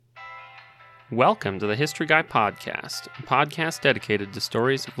Welcome to the History Guy Podcast, a podcast dedicated to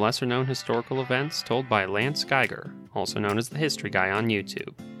stories of lesser-known historical events told by Lance Geiger, also known as the History Guy on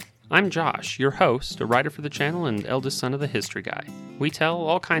YouTube. I'm Josh, your host, a writer for the channel and eldest son of the History Guy. We tell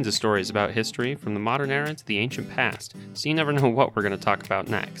all kinds of stories about history, from the modern era to the ancient past, so you never know what we're going to talk about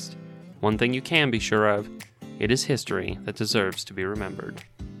next. One thing you can be sure of, it is history that deserves to be remembered.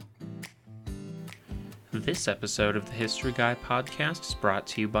 This episode of the History Guy Podcast is brought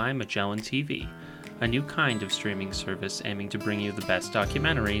to you by Magellan TV, a new kind of streaming service aiming to bring you the best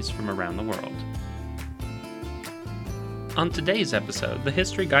documentaries from around the world. On today's episode, the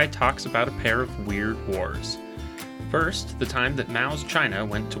History Guy talks about a pair of weird wars. First, the time that Mao's China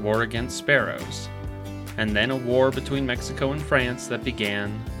went to war against Sparrows, and then a war between Mexico and France that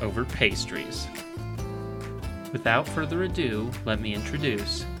began over pastries. Without further ado, let me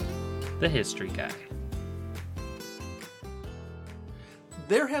introduce the History Guy.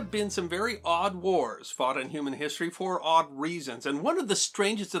 There have been some very odd wars fought in human history for odd reasons, and one of the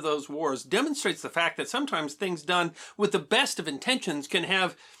strangest of those wars demonstrates the fact that sometimes things done with the best of intentions can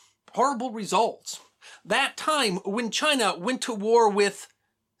have horrible results. That time when China went to war with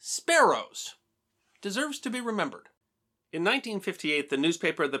sparrows deserves to be remembered. In 1958, the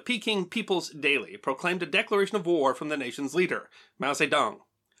newspaper The Peking People's Daily proclaimed a declaration of war from the nation's leader, Mao Zedong.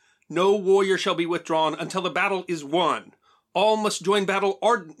 No warrior shall be withdrawn until the battle is won. All must join battle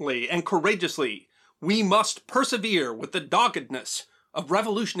ardently and courageously. We must persevere with the doggedness of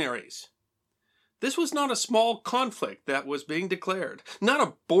revolutionaries. This was not a small conflict that was being declared, not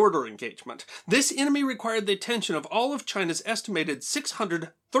a border engagement. This enemy required the attention of all of China's estimated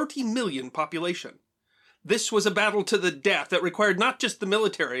 630 million population. This was a battle to the death that required not just the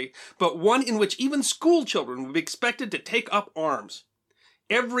military, but one in which even school children would be expected to take up arms.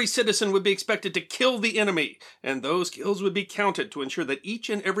 Every citizen would be expected to kill the enemy, and those kills would be counted to ensure that each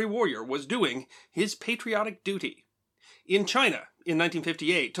and every warrior was doing his patriotic duty. In China, in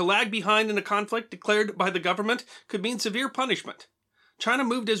 1958, to lag behind in a conflict declared by the government could mean severe punishment. China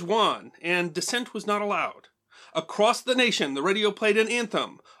moved as one, and dissent was not allowed. Across the nation, the radio played an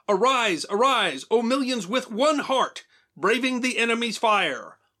anthem, "Arise, arise, O millions with one heart, braving the enemy's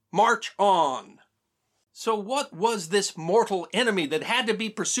fire. March on." So what was this mortal enemy that had to be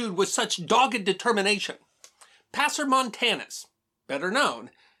pursued with such dogged determination? Passer montanus, better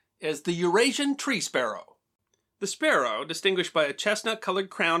known as the Eurasian tree sparrow. The sparrow, distinguished by a chestnut-colored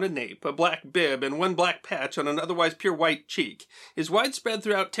crown and nape, a black bib, and one black patch on an otherwise pure white cheek, is widespread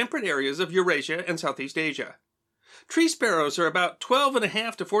throughout temperate areas of Eurasia and Southeast Asia. Tree sparrows are about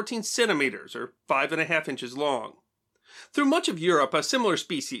 12.5 to 14 centimeters, or 5.5 inches long. Through much of Europe, a similar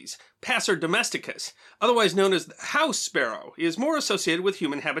species, Passer domesticus, otherwise known as the house sparrow, is more associated with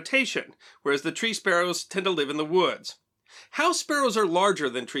human habitation, whereas the tree sparrows tend to live in the woods. House sparrows are larger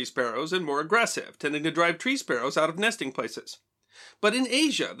than tree sparrows and more aggressive, tending to drive tree sparrows out of nesting places. But in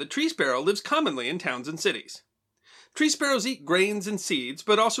Asia, the tree sparrow lives commonly in towns and cities. Tree sparrows eat grains and seeds,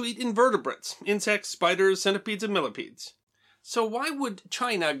 but also eat invertebrates, insects, spiders, centipedes, and millipedes. So why would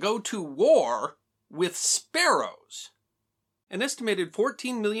China go to war with sparrows? An estimated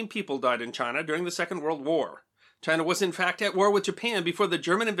 14 million people died in China during the Second World War. China was in fact at war with Japan before the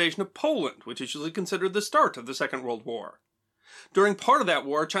German invasion of Poland, which is usually considered the start of the Second World War. During part of that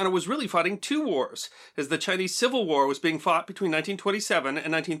war, China was really fighting two wars, as the Chinese Civil War was being fought between 1927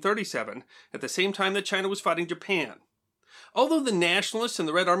 and 1937, at the same time that China was fighting Japan. Although the Nationalists and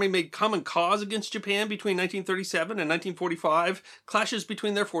the Red Army made common cause against Japan between 1937 and 1945, clashes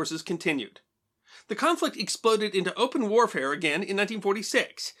between their forces continued. The conflict exploded into open warfare again in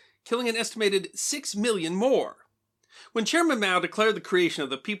 1946, killing an estimated 6 million more. When Chairman Mao declared the creation of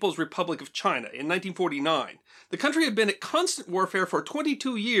the People's Republic of China in 1949, the country had been at constant warfare for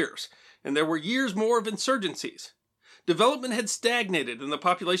 22 years, and there were years more of insurgencies. Development had stagnated and the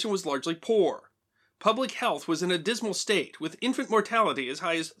population was largely poor. Public health was in a dismal state, with infant mortality as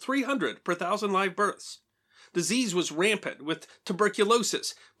high as 300 per thousand live births. Disease was rampant, with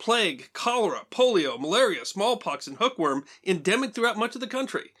tuberculosis, plague, cholera, polio, malaria, smallpox, and hookworm endemic throughout much of the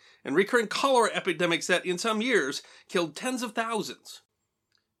country, and recurrent cholera epidemics that, in some years, killed tens of thousands.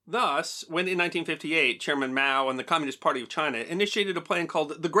 Thus, when in 1958 Chairman Mao and the Communist Party of China initiated a plan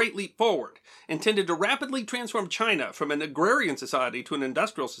called the Great Leap Forward, intended to rapidly transform China from an agrarian society to an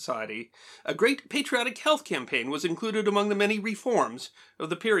industrial society, a great patriotic health campaign was included among the many reforms of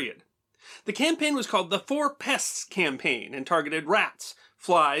the period. The campaign was called the Four Pests Campaign and targeted rats,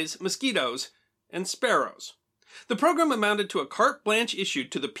 flies, mosquitoes, and sparrows. The program amounted to a carte blanche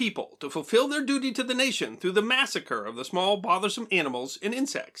issued to the people to fulfill their duty to the nation through the massacre of the small, bothersome animals and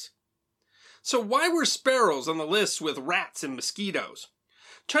insects. So why were sparrows on the list with rats and mosquitoes?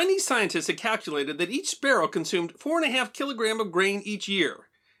 Chinese scientists had calculated that each sparrow consumed 4.5 kilograms of grain each year,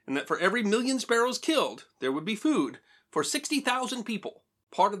 and that for every million sparrows killed, there would be food for 60,000 people.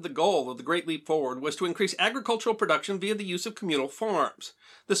 Part of the goal of the Great Leap Forward was to increase agricultural production via the use of communal farms.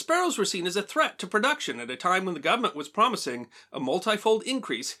 The sparrows were seen as a threat to production at a time when the government was promising a multifold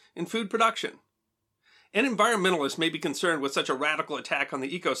increase in food production. An environmentalist may be concerned with such a radical attack on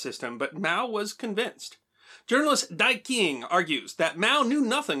the ecosystem, but Mao was convinced. Journalist Dai Qing argues that Mao knew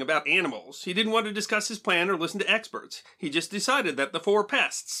nothing about animals. He didn't want to discuss his plan or listen to experts. He just decided that the 4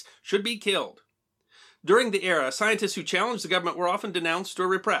 pests should be killed. During the era, scientists who challenged the government were often denounced or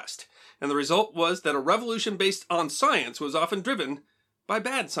repressed, and the result was that a revolution based on science was often driven by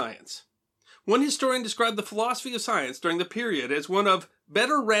bad science. One historian described the philosophy of science during the period as one of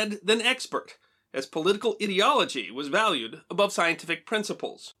better read than expert, as political ideology was valued above scientific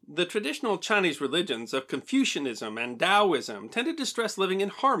principles. The traditional Chinese religions of Confucianism and Taoism tended to stress living in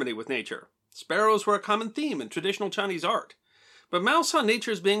harmony with nature. Sparrows were a common theme in traditional Chinese art. But Mao saw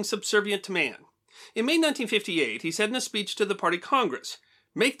nature as being subservient to man. In May 1958, he said in a speech to the Party Congress,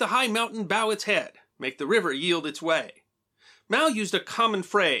 "Make the high mountain bow its head, make the river yield its way." Mao used a common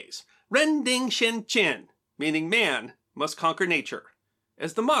phrase, "Ren Ding Shen Qian," meaning man must conquer nature,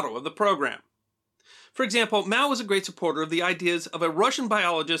 as the motto of the program. For example, Mao was a great supporter of the ideas of a Russian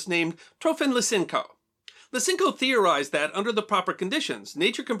biologist named Trofim Lysenko. Lysenko theorized that, under the proper conditions,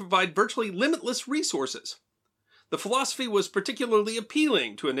 nature can provide virtually limitless resources. The philosophy was particularly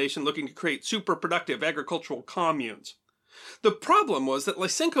appealing to a nation looking to create super-productive agricultural communes. The problem was that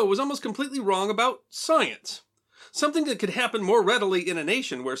Lysenko was almost completely wrong about science, something that could happen more readily in a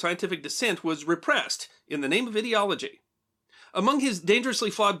nation where scientific dissent was repressed in the name of ideology. Among his dangerously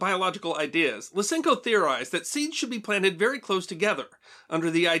flawed biological ideas, Lysenko theorized that seeds should be planted very close together,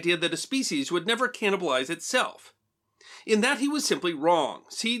 under the idea that a species would never cannibalize itself. In that he was simply wrong.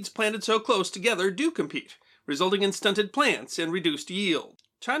 Seeds planted so close together do compete, resulting in stunted plants and reduced yield.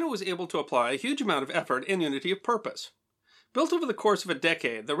 China was able to apply a huge amount of effort and unity of purpose. Built over the course of a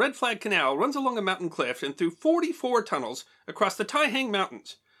decade, the Red Flag Canal runs along a mountain cliff and through 44 tunnels across the Taihang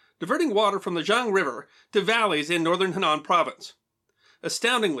Mountains, diverting water from the Jiang River to valleys in northern Henan province.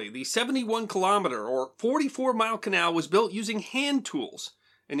 Astoundingly, the 71-kilometer or 44-mile canal was built using hand tools,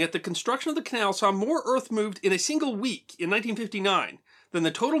 and yet the construction of the canal saw more earth moved in a single week in 1959 than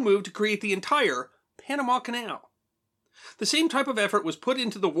the total move to create the entire Panama Canal. The same type of effort was put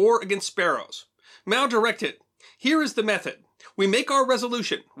into the war against sparrows. Mao directed, "Here is the method. We make our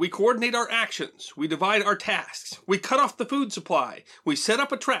resolution, we coordinate our actions, we divide our tasks, we cut off the food supply, we set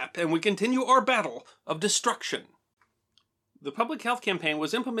up a trap, and we continue our battle of destruction." The public health campaign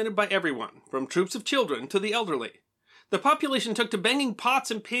was implemented by everyone, from troops of children to the elderly. The population took to banging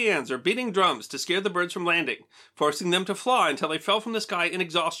pots and pans or beating drums to scare the birds from landing, forcing them to fly until they fell from the sky in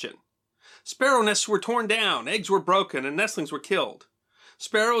exhaustion. Sparrow nests were torn down, eggs were broken, and nestlings were killed.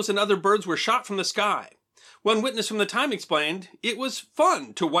 Sparrows and other birds were shot from the sky. One witness from the time explained, "It was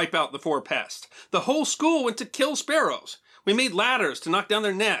fun to wipe out the 4 pests. The whole school went to kill sparrows. We made ladders to knock down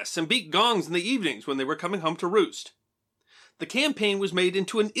their nests and beat gongs in the evenings when they were coming home to roost." The campaign was made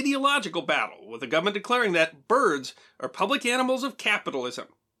into an ideological battle, with the government declaring that birds are public animals of capitalism.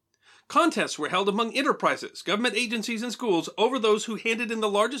 Contests were held among enterprises, government agencies, and schools over those who handed in the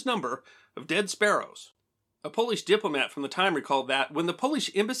largest number of dead sparrows. A Polish diplomat from the time recalled that when the Polish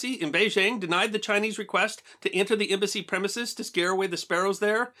embassy in Beijing denied the Chinese request to enter the embassy premises to scare away the sparrows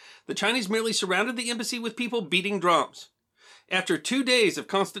there, the Chinese merely surrounded the embassy with people beating drums. After 2 days of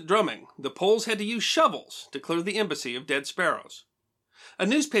constant drumming, the Poles had to use shovels to clear the embassy of dead sparrows. A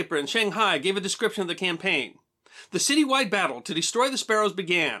newspaper in Shanghai gave a description of the campaign. The citywide battle to destroy the sparrows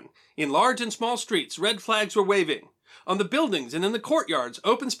began. In large and small streets, red flags were waving. On the buildings and in the courtyards,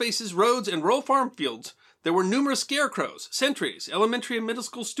 open spaces, roads, and rural farm fields, there were numerous scarecrows, sentries, elementary and middle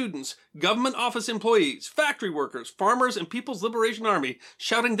school students, government office employees, factory workers, farmers, and People's Liberation Army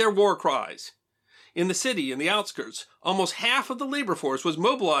shouting their war cries. In the city and the outskirts, almost half of the labor force was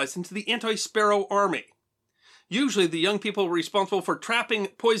mobilized into the anti-sparrow army. Usually the young people were responsible for trapping,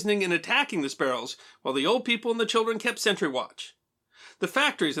 poisoning, and attacking the sparrows, while the old people and the children kept sentry watch. The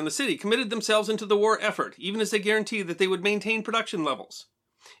factories in the city committed themselves into the war effort, even as they guaranteed that they would maintain production levels.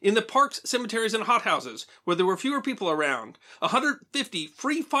 In the parks, cemeteries, and hothouses, where there were fewer people around, 150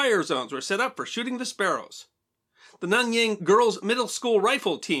 free fire zones were set up for shooting the sparrows. The Nanyang Girls Middle School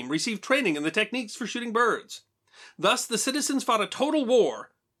Rifle Team received training in the techniques for shooting birds. Thus, the citizens fought a total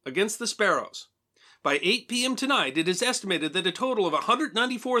war against the sparrows. By 8 p.m. tonight, it is estimated that a total of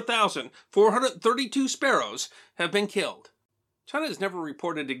 194,432 sparrows have been killed. China has never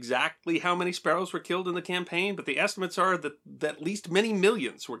reported exactly how many sparrows were killed in the campaign, but the estimates are that at least many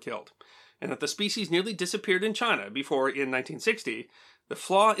millions were killed, and that the species nearly disappeared in China before, in 1960, the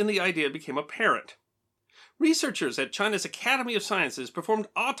flaw in the idea became apparent. Researchers at China's Academy of Sciences performed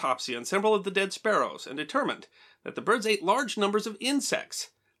autopsy on several of the dead sparrows and determined that the birds ate large numbers of insects,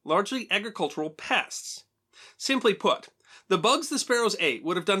 largely agricultural pests. Simply put, the bugs the sparrows ate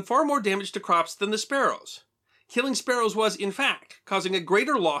would have done far more damage to crops than the sparrows. Killing sparrows was, in fact, causing a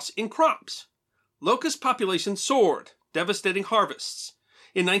greater loss in crops. Locust populations soared, devastating harvests.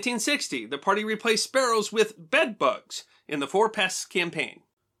 In 1960, the party replaced sparrows with bed bugs in the Four Pests campaign.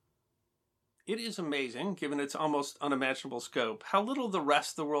 It is amazing, given its almost unimaginable scope, how little the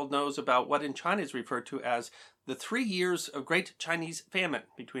rest of the world knows about what in China is referred to as the 3 years of Great Chinese Famine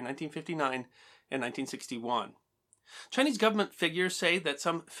between 1959 and 1961. Chinese government figures say that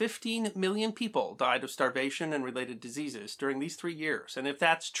some 15 million people died of starvation and related diseases during these 3 years. And if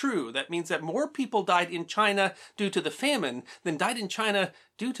that's true, that means that more people died in China due to the famine than died in China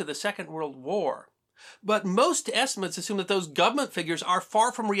due to the Second World War. But most estimates assume that those government figures are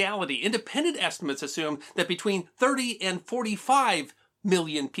far from reality. Independent estimates assume that between 30 and 45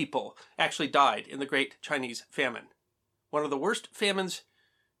 million people actually died in the Great Chinese Famine, one of the worst famines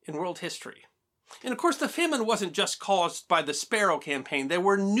in world history. And of course, the famine wasn't just caused by the sparrow campaign. There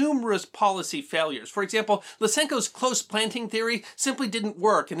were numerous policy failures. For example, Lysenko's close planting theory simply didn't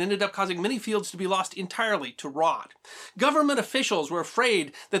work and ended up causing many fields to be lost entirely to rot. Government officials were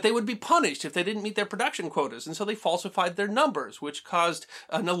afraid that they would be punished if they didn't meet their production quotas, and so they falsified their numbers, which caused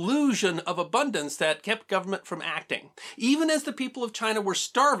an illusion of abundance that kept government from acting. Even as the people of China were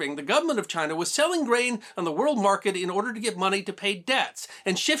starving, the government of China was selling grain on the world market in order to get money to pay debts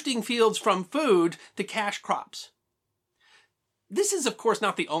and shifting fields from food to cash crops. This is, of course,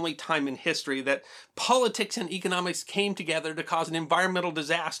 not the only time in history that politics and economics came together to cause an environmental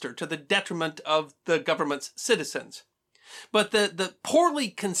disaster to the detriment of the government's citizens. But the poorly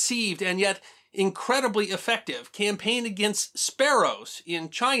conceived and yet incredibly effective campaign against sparrows in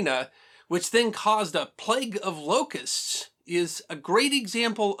China, which then caused a plague of locusts, is a great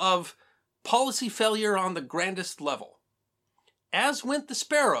example of policy failure on the grandest level. As went the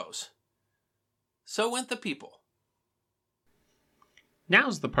sparrows, so went the people.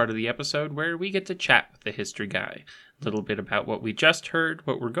 Now's the part of the episode where we get to chat with the history guy. A little bit about what we just heard,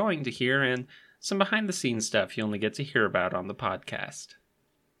 what we're going to hear, and some behind-the-scenes stuff you only get to hear about on the podcast.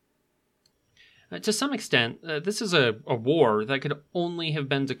 To some extent, this is a war that could only have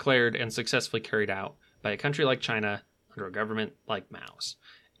been declared and successfully carried out by a country like China under a government like Mao's.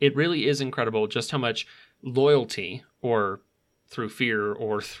 It really is incredible just how much loyalty, or through fear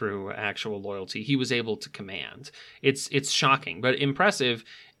or through actual loyalty, he was able to command. It's shocking, but impressive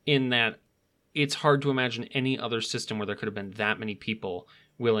in that it's hard to imagine any other system where there could have been that many people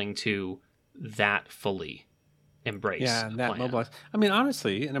willing to that fully embrace. Yeah, and that mobilize. I mean,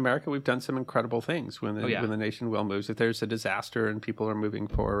 honestly, in America, we've done some incredible things when the nation well moves. If there's a disaster and people are moving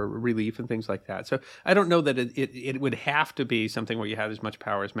for relief and things like that. So I don't know that it would have to be something where you had as much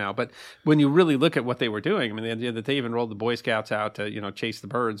power as Mao. But when you really look at what they were doing, I mean, the idea that they even rolled the Boy Scouts out to chase the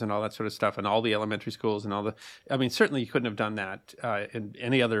birds and all that sort of stuff, and all the elementary schools and all the. I mean, certainly you couldn't have done that in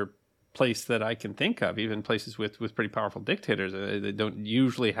any other place that I can think of. Even places with pretty powerful dictators, they don't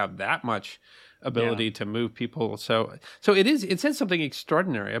usually have that much ability to move people. So it says something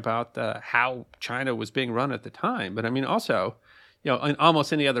extraordinary about how China was being run at the time. But I mean, also, in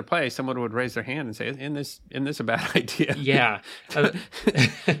almost any other place, someone would raise their hand and say, "In this a bad idea?" Yeah.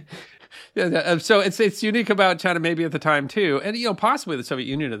 Yeah. So it's unique about China maybe at the time too, and possibly the Soviet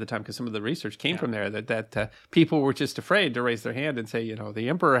Union at the time, because some of the research came from there that people were just afraid to raise their hand and say, the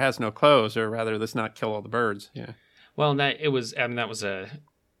emperor has no clothes, or rather, let's not kill all the birds. Yeah. Well, that was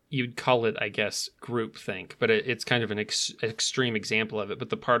you'd call it, I guess, groupthink, but it's kind of an extreme example of it. But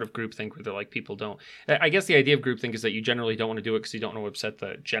the part of groupthink where they're like, people don't. I guess the idea of groupthink is that you generally don't want to do it because you don't want to upset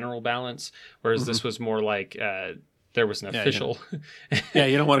the general balance, whereas this was more like there was an official.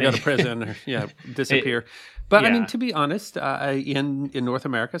 You don't want to go to prison or disappear. But I mean, to be honest, in North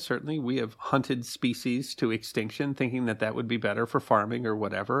America, certainly we have hunted species to extinction, thinking that would be better for farming or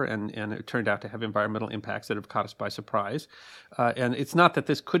whatever, and it turned out to have environmental impacts that have caught us by surprise. And it's not that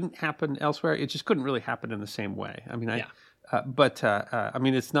this couldn't happen elsewhere; it just couldn't really happen in the same way. I mean, I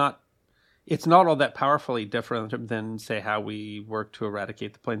mean, it's not all that powerfully different than, say, how we work to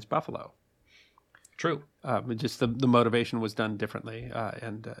eradicate the plains buffalo. True. Just the motivation was done differently.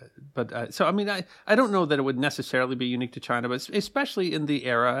 So, I mean, I don't know that it would necessarily be unique to China, but especially in the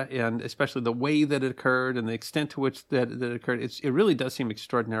era and especially the way that it occurred and the extent to which that it occurred, it really does seem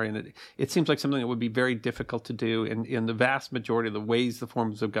extraordinary. And it seems like something that would be very difficult to do in the vast majority of the ways the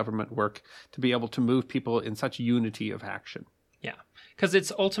forms of government work, to be able to move people in such unity of action. Yeah, because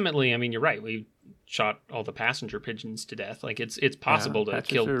it's ultimately, I mean, you're right. We shot all the passenger pigeons to death. Like it's possible to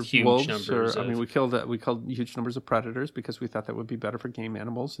kill huge numbers. We killed huge numbers of predators because we thought that would be better for game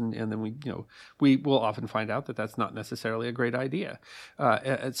animals, and then we will often find out that that's not necessarily a great idea.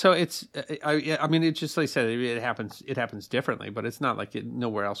 So it's it's just like I said, it happens differently, but it's not like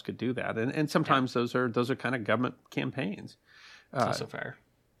nowhere else could do that. And sometimes those are kind of government campaigns. It's also fair.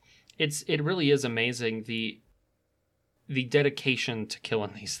 It really is amazing the dedication to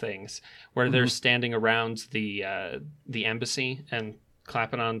killing these things, where they're standing around the embassy and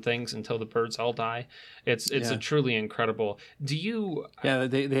clapping on things until the birds all die. It's a truly incredible. Do you? Yeah,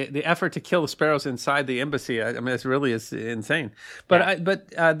 the effort to kill the sparrows inside the embassy. I mean, it really is insane. But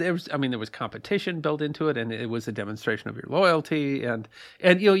there was competition built into it, and it was a demonstration of your loyalty, and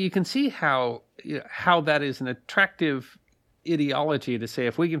you can see how that is an attractive ideology to say,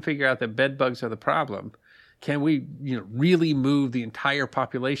 if we can figure out that bed bugs are the problem, can we, really move the entire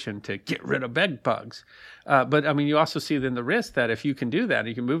population to get rid of bed bugs? But I mean, you also see then the risk that if you can do that,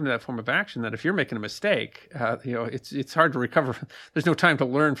 you can move into that form of action, that if you're making a mistake, it's hard to recover. There's no time to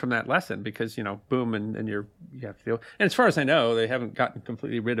learn from that lesson because, boom, and you have to deal. And as far as I know, they haven't gotten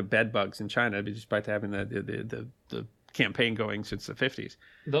completely rid of bed bugs in China, despite having the campaign going since the 50s.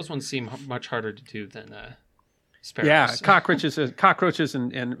 Those ones seem much harder to do than sparrows. Yeah, cockroaches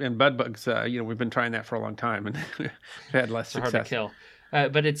and bed bugs. We've been trying that for a long time, and we've had less success. Hard to kill.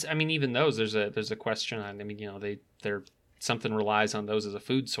 But it's, I mean, even those, there's a question on. I mean, they're something relies on those as a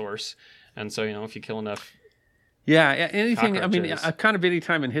food source, and so if you kill enough. Yeah, anything. I mean, kind of any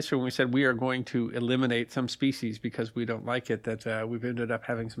time in history when we said we are going to eliminate some species because we don't like it, that we've ended up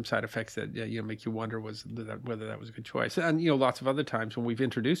having some side effects that make you wonder whether that was a good choice. And lots of other times when we've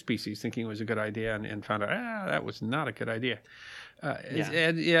introduced species thinking it was a good idea and found out that was not a good idea.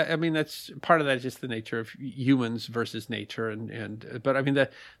 I mean, that's part of that is just the nature of humans versus nature, but I mean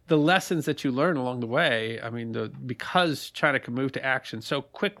the lessons that you learn along the way. I mean, because China could move to action so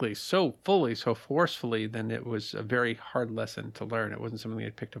quickly, so fully, so forcefully, then it was a very hard lesson to learn. It wasn't something they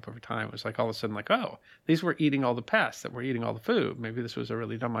had picked up over time. It was like all of a sudden, like, oh, these were eating all the pests that were eating all the food. Maybe this was a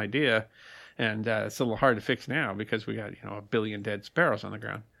really dumb idea, and it's a little hard to fix now because we got 1 billion dead sparrows on the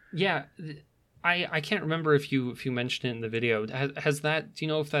ground. Yeah. I can't remember if you mentioned it in the video. Has that? Do you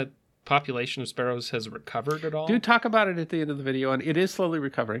know if that population of sparrows has recovered at all? Do talk about it at the end of the video, and it is slowly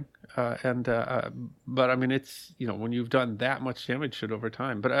recovering. But I mean, it's when you've done that much damage to it over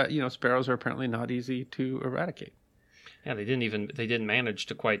time. But sparrows are apparently not easy to eradicate. Yeah, they didn't manage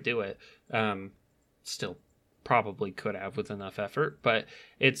to quite do it. Still, probably could have with enough effort. But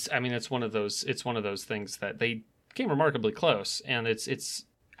it's one of those things that they came remarkably close, and it's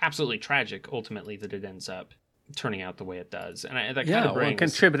absolutely tragic ultimately that it ends up turning out the way it does, and that kind of brings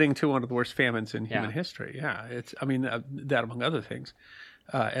contributing to one of the worst famines in human history. Yeah, it's that among other things,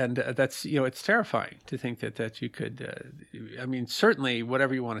 and that's it's terrifying to think that you could. Certainly,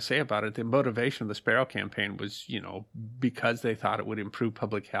 whatever you want to say about it, the motivation of the Sparrow campaign was because they thought it would improve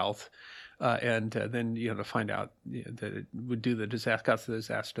public health. And then to find out that it would do the disaster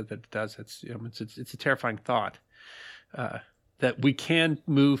that it does, it's a terrifying thought. That we can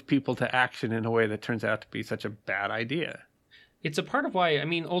move people to action in a way that turns out to be such a bad idea. It's a part of why,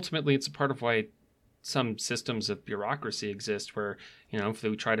 ultimately it's a part of why some systems of bureaucracy exist where, if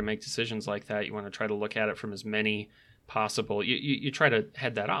we try to make decisions like that, you want to try to look at it from as many possible. You try to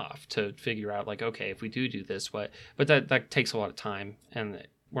head that off to figure out like, okay, if we do this, what? But that takes a lot of time, and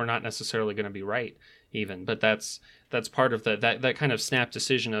we're not necessarily going to be right even. But that's part of that kind of snap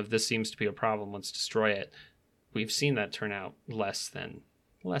decision of this seems to be a problem, let's destroy it. We've seen that turn out less than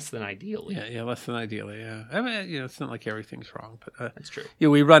ideally. Yeah, less than ideally. Yeah, I mean, it's not like everything's wrong, but that's true.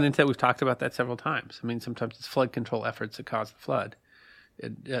 We run into that. We've talked about that several times. I mean, sometimes it's flood control efforts that cause the flood.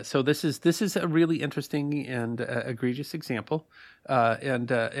 So this is a really interesting and egregious example,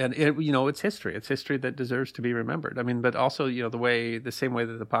 and it's history. It's history that deserves to be remembered. I mean, but also the same way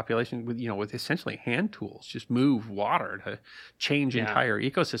that the population with essentially hand tools just move water to change entire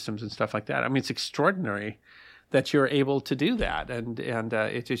ecosystems and stuff like that. I mean, it's extraordinary that you're able to do that, and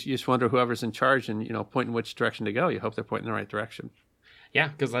you just wonder whoever's in charge and pointing which direction to go. You hope they're pointing in the right direction. Yeah,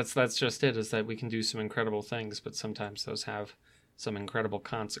 because that's just it. Is that we can do some incredible things, but sometimes those have some incredible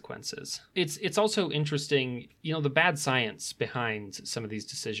consequences. It's also interesting, the bad science behind some of these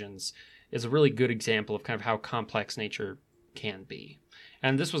decisions is a really good example of kind of how complex nature can be.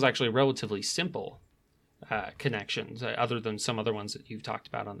 And this was actually a relatively simple connections, other than some other ones that you've talked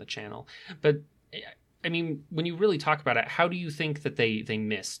about on the channel. But I mean, when you really talk about it, how do you think that they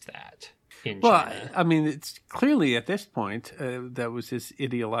missed that in China? Well, I mean, it's clearly at this point that was this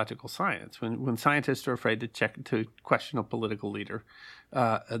ideological science. When scientists are afraid to question a political leader,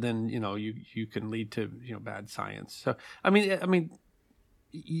 then you can lead to bad science. So I mean.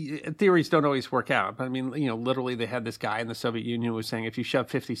 Theories don't always work out. But I mean, literally they had this guy in the Soviet Union who was saying if you shove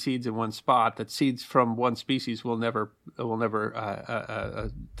 50 seeds in one spot, that seeds from one species will never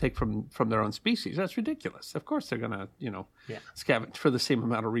take from their own species. That's ridiculous. Of course they're going to, scavenge for the same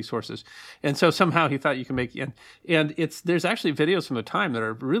amount of resources. And so somehow he thought you can make, and there's actually videos from the time that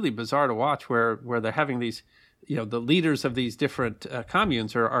are really bizarre to watch where they're having these, the leaders of these different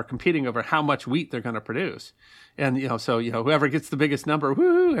communes are competing over how much wheat they're going to produce. And, so whoever gets the biggest number,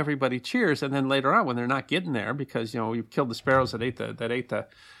 woo, everybody cheers. And then later on when they're not getting there because, we've killed the sparrows that ate the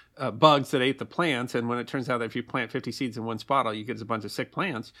bugs that ate the plants. And when it turns out that if you plant 50 seeds in one spot, all you get is a bunch of sick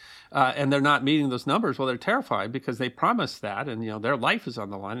plants. And they're not meeting those numbers. Well, they're terrified because they promised that and, their life is on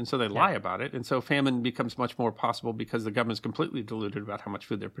the line. And so they lie about it. And so famine becomes much more possible because the government's completely deluded about how much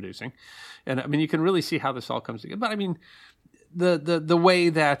food they're producing. And I mean, you can really see how this all comes together. But I mean, the way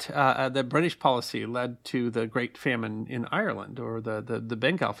that the British policy led to the Great Famine in Ireland or the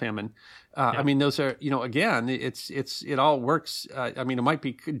Bengal famine, I mean, those are again, it all works. I mean, it might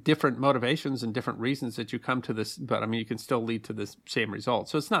be different motivations and different reasons that you come to this, but I mean, you can still lead to the same result.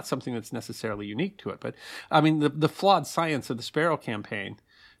 So it's not something that's necessarily unique to it. But I mean, the flawed science of the Sparrow campaign.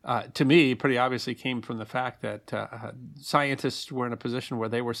 To me, pretty obviously came from the fact that scientists were in a position where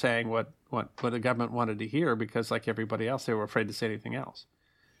they were saying what the government wanted to hear because, like everybody else, they were afraid to say anything else.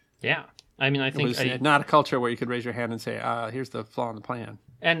 Yeah. I mean, I think... It was not a culture where you could raise your hand and say, here's the flaw in the plan.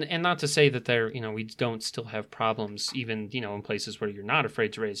 And not to say that we don't still have problems even, in places where you're not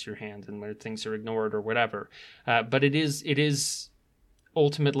afraid to raise your hand and where things are ignored or whatever. But it is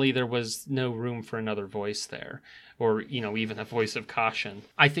ultimately there was no room for another voice there, or even a voice of caution.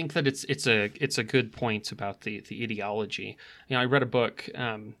 I think that it's a good point about the ideology. I read a book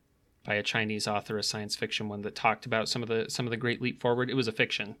by a Chinese author, a science fiction one, that talked about some of the Great Leap Forward. It was a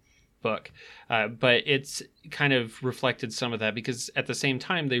fiction book, but it's kind of reflected some of that because at the same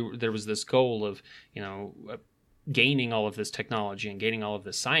time there was this goal of gaining all of this technology and gaining all of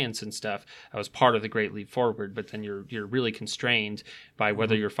this science and stuff. That was part of the Great Leap Forward, but then you're really constrained by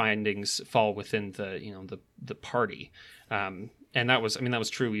whether your findings fall within the party. And that was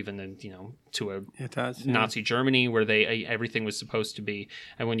true even in, to a Nazi Germany where everything was supposed to be.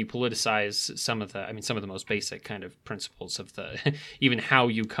 And when you politicize some of the most basic kind of principles of even how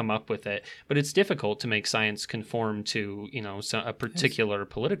you come up with it, but it's difficult to make science conform to, a particular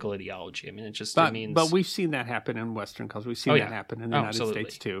political ideology. I mean, it means. But we've seen that happen in Western culture. We've seen that happen in the United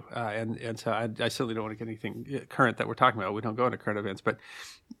States too. And so I certainly don't want to get anything current that we're talking about. We don't go into current events, but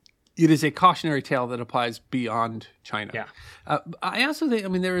it is a cautionary tale that applies beyond China. Yeah. I also think,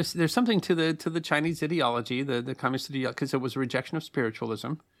 there's something to the Chinese ideology, the communist ideology, because it was a rejection of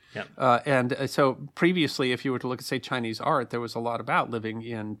spiritualism. Yeah. So previously, if you were to look at, say, Chinese art, there was a lot about living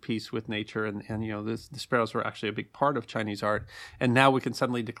in peace with nature, and the sparrows were actually a big part of Chinese art. And now we can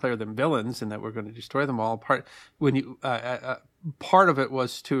suddenly declare them villains and that we're going to destroy them all. Part of it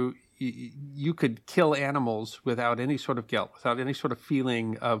was you could kill animals without any sort of guilt, without any sort of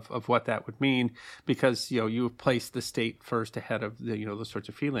feeling of what that would mean, because you've placed the state first ahead of those sorts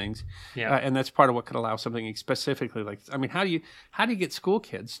of feelings. Yeah. And that's part of what could allow something specifically like this. I mean, how do you get school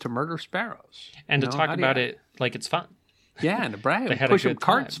kids to murder sparrows and to talk about it like it's fun? Yeah, and to brag, push them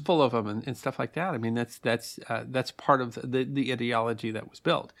carts full of them and stuff like that. I mean, that's part of the ideology that was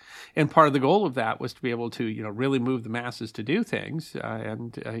built, and part of the goal of that was to be able to really move the masses to do things,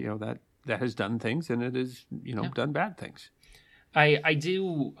 and that has done things, and it has done bad things. I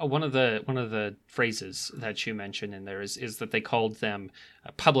do one of the phrases that you mentioned in there is that they called them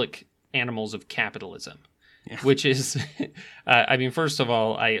public animals of capitalism. Yeah. Which is, first of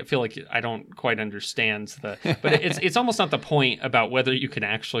all, I feel like I don't quite understand but it's almost not the point about whether you can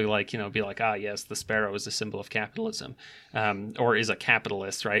actually be like, yes, the sparrow is a symbol of capitalism, or is a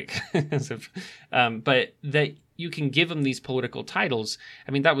capitalist, right? But that you can give them these political titles.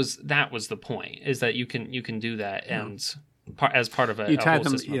 I mean, that was the point, is that you can do that and. As part of a whole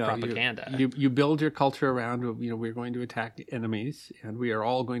system of propaganda. You build your culture around, we're going to attack enemies, and we are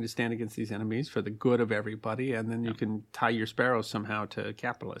all going to stand against these enemies for the good of everybody, and then you can tie your sparrows somehow to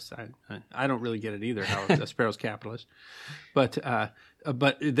capitalists. I don't really get it either, how a sparrow's capitalist. But that,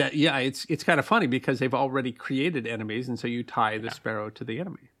 it's kind of funny because they've already created enemies, and so you tie the sparrow to the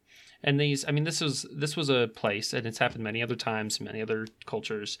enemy. And these, I mean, this was a place, and it's happened many other times, many other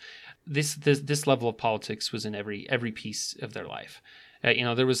cultures. This level of politics was in every piece of their life.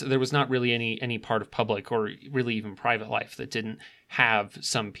 There was not really any part of public or really even private life that didn't have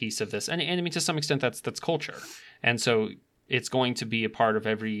some piece of this. And I mean, to some extent, that's culture. And so it's going to be a part of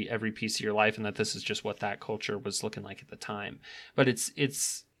every piece of your life, and that this is just what that culture was looking like at the time. But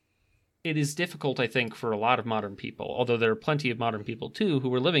it is difficult, I think, for a lot of modern people, although there are plenty of modern people too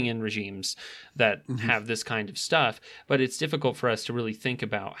who are living in regimes that have this kind of stuff. But it's difficult for us to really think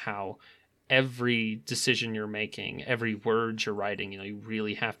about how every decision you're making, every word you're writing, you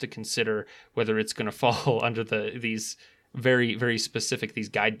really have to consider whether it's going to fall under these very, very specific, these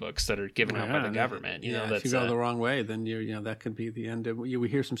guidebooks that are given out by the government. If you go the wrong way, then that could be the end of. We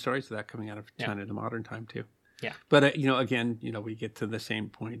hear some stories of that coming out of China in modern time too. Yeah. But, again, we get to the same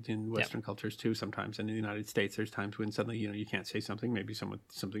point in Western cultures too. Sometimes in the United States, there's times when suddenly, you can't say something. Maybe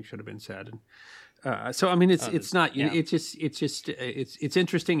something should have been said. And so, I mean, it's not, it's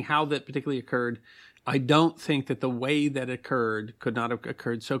interesting how that particularly occurred. I don't think that the way that occurred could not have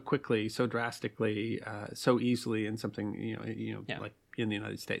occurred so quickly, so drastically, so easily in something, like in the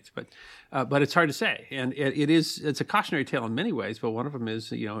United States. But it's hard to say. And it's a cautionary tale in many ways. But one of them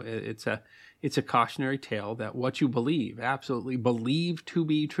is, it's a cautionary tale that what you absolutely believe to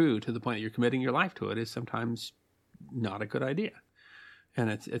be true to the point that you're committing your life to it is sometimes not a good idea. And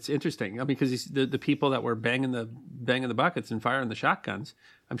it's interesting. I mean, because the people that were banging the buckets and firing the shotguns,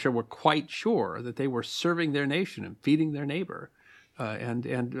 I'm sure were quite sure that they were serving their nation and feeding their neighbor, and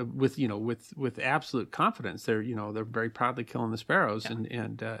with absolute confidence. They're very proudly killing the Sparrows,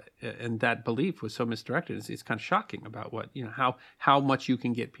 and that belief was so misdirected. It's kind of shocking about what how much you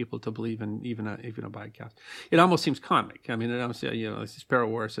can get people to believe in even a bycast. It almost seems comic. I mean, it almost the Sparrow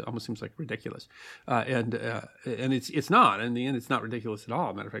Wars. It almost seems like ridiculous, and it's not. In the end, it's not ridiculous at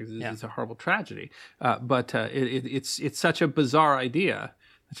all. Matter of fact, it's a horrible tragedy. But it's such a bizarre idea.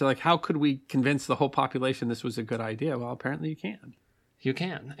 So, like, how could we convince the whole population this was a good idea? Well, apparently you can. You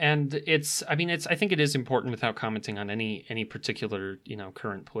can. And I think it is important, without commenting on any particular,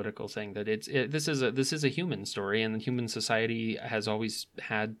 current political thing, that this is a human story, and human society has always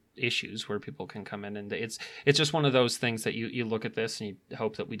had issues where people can come in, and it's just one of those things that you look at this and you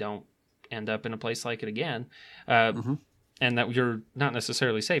hope that we don't end up in a place like it again, and that you're not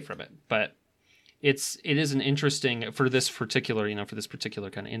necessarily safe from it. But it is an interesting, for this particular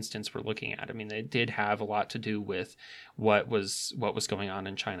kind of instance we're looking at. I mean, it did have a lot to do with what was going on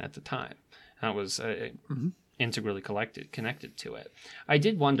in China at the time. That was integrally connected to it. I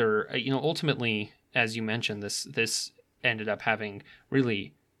did wonder, ultimately, as you mentioned, this ended up having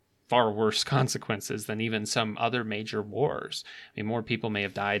really far worse consequences than even some other major wars. I mean, more people may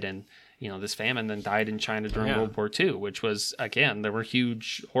have died in this famine than died in China during World War II, which was, again, there were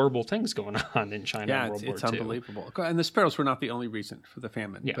huge, horrible things going on in China in World War II. It's unbelievable. And the Sparrows were not the only reason for the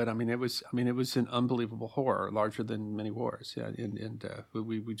famine, but I mean, it was an unbelievable horror, larger than many wars. Yeah, and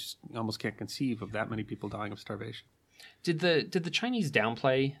we just almost can't conceive of that many people dying of starvation. Did the Chinese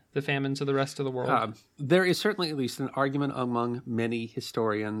downplay the famine to the rest of the world? There is certainly at least an argument among many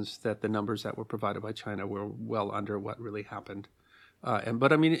historians that the numbers that were provided by China were well under what really happened.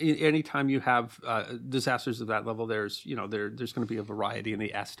 But I mean, anytime you have disasters of that level, there's going to be a variety in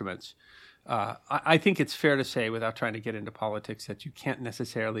the estimates. I think it's fair to say, without trying to get into politics, that you can't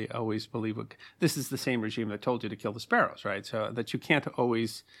necessarily always believe this is the same regime that told you to kill the Sparrows, right? So that you can't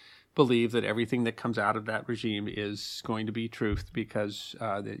always believe that everything that comes out of that regime is going to be truth, because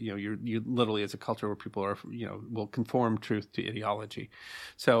you literally, as a culture where people are will conform truth to ideology.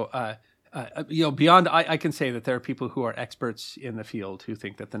 So. Beyond, I can say that there are people who are experts in the field who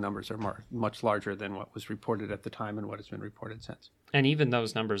think that the numbers are much larger than what was reported at the time and what has been reported since. And even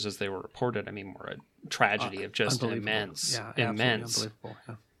those numbers, as they were reported, I mean, were a tragedy of just immense. Unbelievable.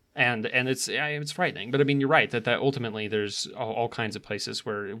 Yeah. And it's frightening. But I mean, you're right that ultimately there's all kinds of places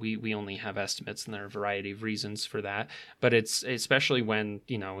where we only have estimates, and there are a variety of reasons for that. But it's especially when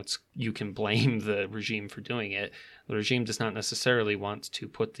you can blame the regime for doing it. The regime does not necessarily want to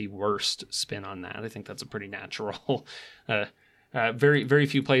put the worst spin on that. I think that's a pretty natural. Very, very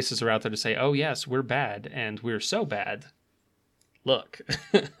few places are out there to say, "Oh yes, we're bad, and we're so bad. Look,"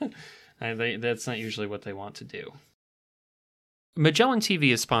 that's not usually what they want to do. Magellan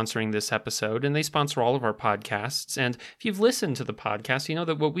TV is sponsoring this episode, and they sponsor all of our podcasts. And if you've listened to the podcast, you know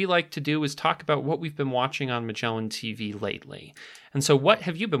that what we like to do is talk about what we've been watching on Magellan TV lately. And so what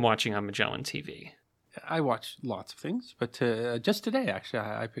have you been watching on Magellan TV? I watch lots of things, but just today, actually,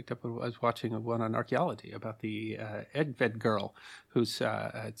 I picked up, I was watching one on archaeology about the Edved girl who's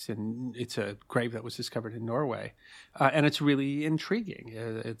it's a grave that was discovered in Norway, and it's really intriguing.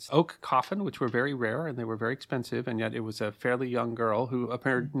 It's oak coffin, which were very rare and they were very expensive, and yet it was a fairly young girl who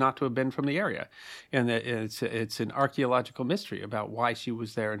appeared not to have been from the area, and it's an archaeological mystery about why she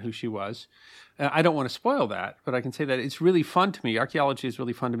was there and who she was. I don't want to spoil that, but I can say that it's really fun to me. Archaeology is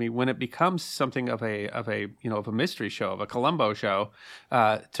really fun to me when it becomes something of a mystery show, of a Columbo show,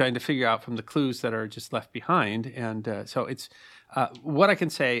 trying to figure out from the clues that are just left behind. And so it's what I can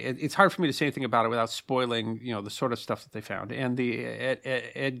say. It's hard for me to say anything about it without spoiling, the sort of stuff that they found. And the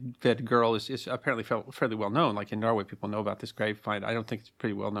Edved girl is apparently fairly well known. Like in Norway, people know about this grave find. I don't think it's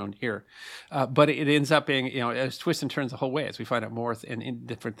pretty well known here, but it ends up being, as twists and turns the whole way as we find out more in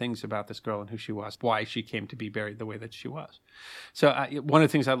different things about this girl and who she was, why she came to be buried the way that she was. So one of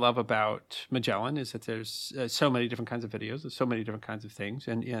the things I love about Magellan is that there's so many different kinds of videos, there's so many different kinds of things,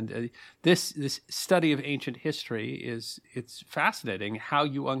 and this study of ancient history it's fascinating how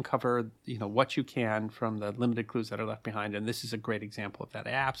you uncover what you can from the limited clues that are left behind, and this is a great example of that.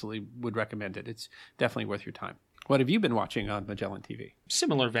 I absolutely would recommend it. It's definitely worth your time. What have you been watching on Magellan TV?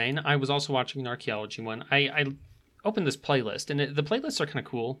 Similar vein, I was also watching an archaeology one. I opened this playlist, and the playlists are kind of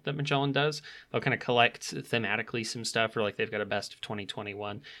cool that Magellan does. They'll kind of collect thematically some stuff, or like they've got a best of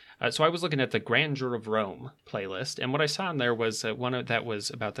 2021. So I was looking at the Grandeur of Rome playlist, and what I saw in there was one that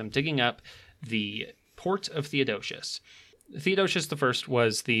was about them digging up the port of Theodosius. Theodosius I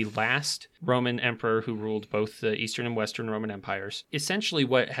was the last Roman emperor who ruled both the Eastern and Western Roman empires. Essentially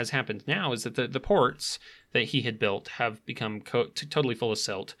what has happened now is that the ports that he had built have become totally full of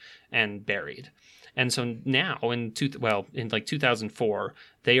silt and buried. And so now in 2004,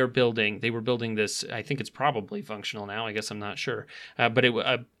 they were building this, I think it's probably functional now, I guess I'm not sure, but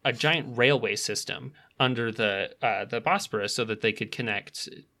a giant railway system under the Bosporus so that they could connect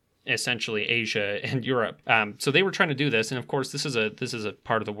essentially Asia and Europe. So they were trying to do this, and of course this is a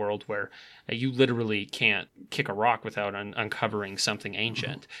part of the world where you literally can't kick a rock without uncovering something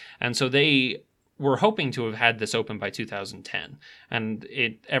ancient. And so they were hoping to have had this open by 2010, and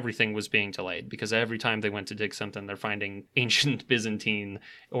everything was being delayed because every time they went to dig something, they're finding ancient Byzantine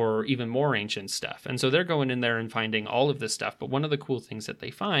or even more ancient stuff. And so they're going in there and finding all of this stuff. But one of the cool things that they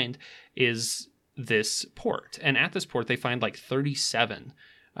find is this port, and at this port they find like 37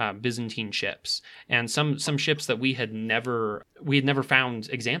 Byzantine ships, and some ships that we had never found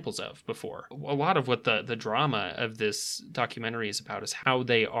examples of before. A lot of what the drama of this documentary is about is how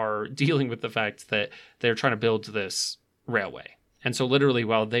they are dealing with the fact that they're trying to build this railway. And so literally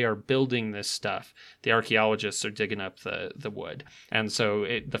while they are building this stuff, the archaeologists are digging up the wood. And so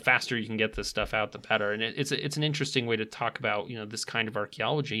the faster you can get this stuff out, the better. And it's an interesting way to talk about, this kind of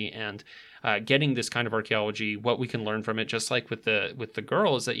archaeology and getting this kind of archaeology, what we can learn from it, just like with the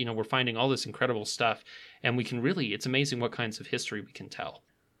girl, is that, we're finding all this incredible stuff, and we can it's amazing what kinds of history we can tell.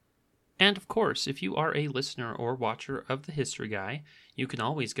 And of course, if you are a listener or watcher of The History Guy, you can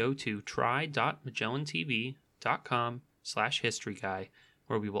always go to try.magellantv.com/historyguy,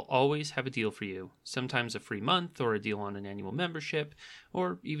 where we will always have a deal for you, sometimes a free month or a deal on an annual membership,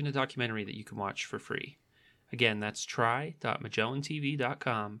 or even a documentary that you can watch for free. Again, that's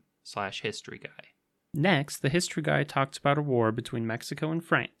try.magellantv.com/historyguy. Next, the History Guy talks about a war between Mexico and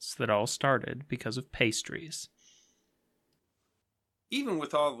France that all started because of pastries. Even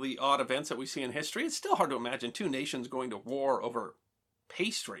with all the odd events that we see in history, it's still hard to imagine two nations going to war over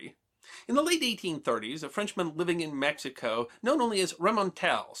pastry. In the late 1830s, a Frenchman living in Mexico, known only as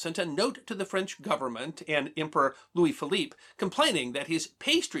Remontel, sent a note to the French government and Emperor Louis-Philippe complaining that his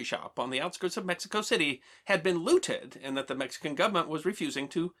pastry shop on the outskirts of Mexico City had been looted and that the Mexican government was refusing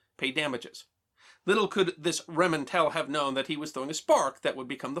to pay damages. Little could this Remontel have known that he was throwing a spark that would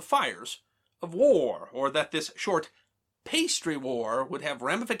become the fires of war, or that this short pastry war would have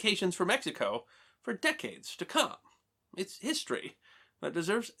ramifications for Mexico for decades to come. It's history that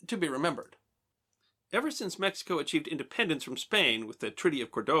deserves to be remembered. Ever since Mexico achieved independence from Spain with the Treaty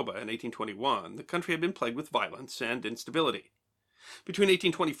of Cordoba in 1821, the country had been plagued with violence and instability. Between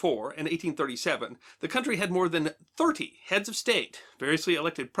 1824 and 1837, the country had more than 30 heads of state, variously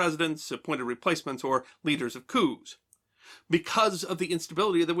elected presidents, appointed replacements, or leaders of coups. Because of the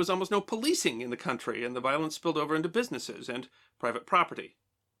instability, there was almost no policing in the country, and the violence spilled over into businesses and private property.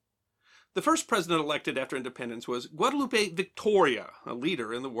 The first president elected after independence was Guadalupe Victoria, a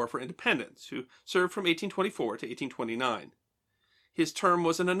leader in the War for Independence, who served from 1824 to 1829. His term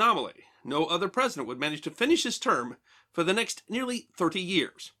was an anomaly. No other president would manage to finish his term for the next nearly 30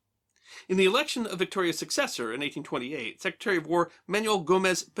 years. In the election of Victoria's successor in 1828, Secretary of War Manuel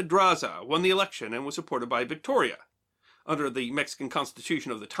Gomez Pedraza won the election and was supported by Victoria. Under the Mexican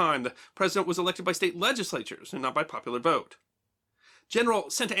Constitution of the time, the president was elected by state legislatures and not by popular vote. General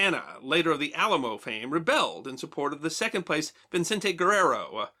Santa Anna, later of the Alamo fame, rebelled in support of the second-place Vicente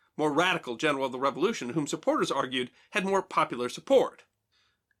Guerrero, a more radical general of the revolution, whom supporters argued had more popular support.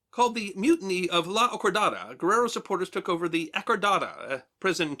 Called the Mutiny of La Acordada, Guerrero's supporters took over the Acordada, a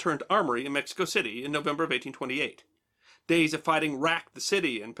prison-turned-armory in Mexico City, in November of 1828. Days of fighting racked the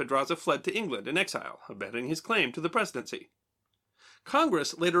city, and Pedraza fled to England in exile, abandoning his claim to the presidency.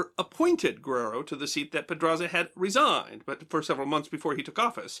 Congress later appointed Guerrero to the seat that Pedraza had resigned, but for several months before he took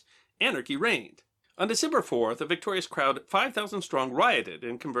office, anarchy reigned. On December 4th, a victorious crowd 5,000 strong rioted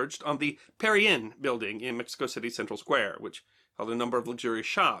and converged on the Perrin building in Mexico City's Central Square, which held a number of luxurious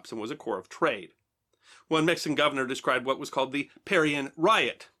shops and was a core of trade. One Mexican governor described what was called the Perrin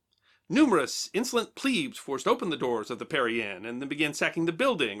riot. Numerous insolent plebes forced open the doors of the Perrin and then began sacking the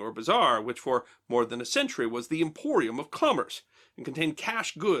building or bazaar, which for more than a century was the emporium of commerce and contained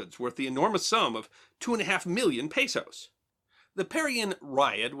cash goods worth the enormous sum of 2.5 million pesos. The Perrin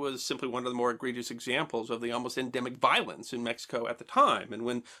riot was simply one of the more egregious examples of the almost endemic violence in Mexico at the time, and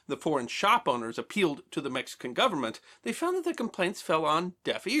when the foreign shop owners appealed to the Mexican government, they found that their complaints fell on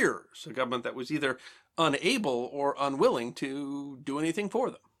deaf ears, a government that was either unable or unwilling to do anything for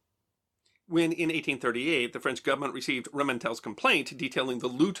them. When, in 1838, the French government received Rementel's complaint detailing the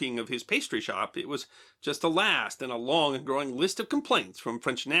looting of his pastry shop, it was just the last in a long and growing list of complaints from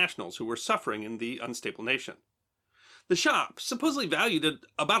French nationals who were suffering in the unstable nation. The shop, supposedly valued at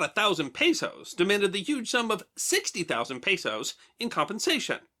about 1,000 pesos, demanded the huge sum of 60,000 pesos in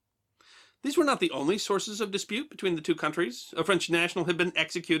compensation. These were not the only sources of dispute between the two countries. A French national had been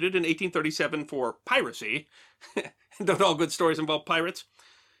executed in 1837 for piracy. Don't all good stories involve pirates?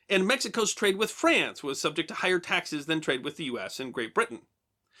 And Mexico's trade with France was subject to higher taxes than trade with the U.S. and Great Britain.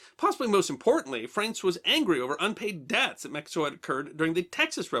 Possibly most importantly, France was angry over unpaid debts that Mexico had incurred during the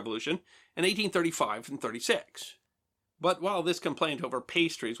Texas Revolution in 1835 and 36. But while this complaint over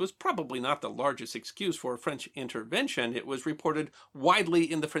pastries was probably not the largest excuse for French intervention, it was reported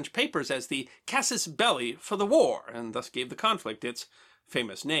widely in the French papers as the casus belli for the war, and thus gave the conflict its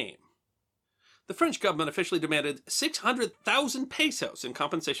famous name. The French government officially demanded 600,000 pesos in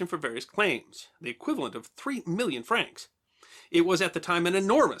compensation for various claims, the equivalent of 3 million francs. It was at the time an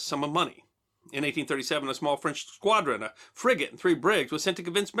enormous sum of money. In 1837, a small French squadron, a frigate, and 3 brigs was sent to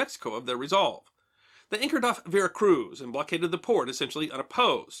convince Mexico of their resolve. They anchored off Veracruz and blockaded the port essentially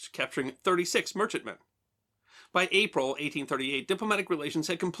unopposed, capturing 36 merchantmen. By April 1838, diplomatic relations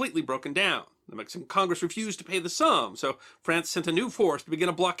had completely broken down. The Mexican Congress refused to pay the sum, so France sent a new force to begin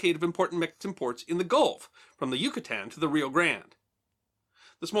a blockade of important Mexican ports in the Gulf, from the Yucatan to the Rio Grande.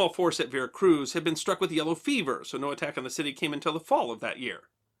 The small force at Veracruz had been struck with yellow fever, so no attack on the city came until the fall of that year.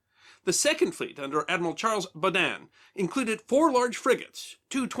 The Second Fleet, under Admiral Charles Baudin, included 4 large frigates,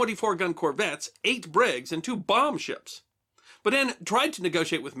 2 24-gun corvettes, 8 brigs, and 2 bomb ships. Baudin tried to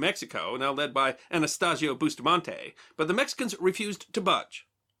negotiate with Mexico, now led by Anastasio Bustamante, but the Mexicans refused to budge.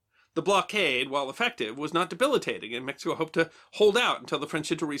 The blockade, while effective, was not debilitating, and Mexico hoped to hold out until the French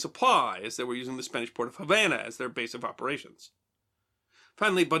had to resupply, as they were using the Spanish port of Havana as their base of operations.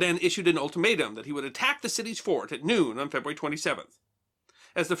 Finally, Baudin issued an ultimatum that he would attack the city's fort at noon on February 27th.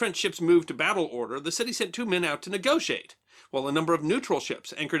 As the French ships moved to battle order, the city sent 2 men out to negotiate, while a number of neutral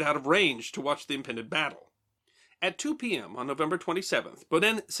ships anchored out of range to watch the impending battle. At 2 p.m. on November 27th,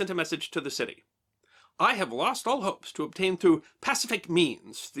 Baudin sent a message to the city. I have lost all hopes to obtain through pacific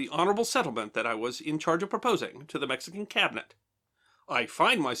means the honorable settlement that I was in charge of proposing to the Mexican cabinet. I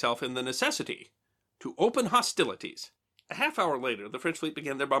find myself in the necessity to open hostilities. A half-hour later, the French fleet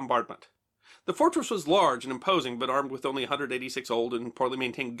began their bombardment. The fortress was large and imposing, but armed with only 186 old and poorly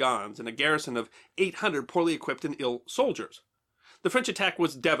maintained guns and a garrison of 800 poorly equipped and ill soldiers. The French attack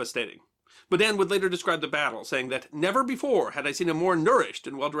was devastating. Baudin would later describe the battle, saying that never before had I seen a more nourished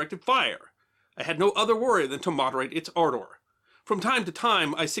and well-directed fire. I had no other worry than to moderate its ardor. From time to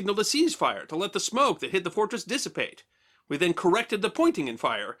time, I signaled a ceasefire to let the smoke that hid the fortress dissipate. We then corrected the pointing in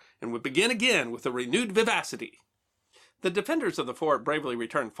fire and would begin again with a renewed vivacity. The defenders of the fort bravely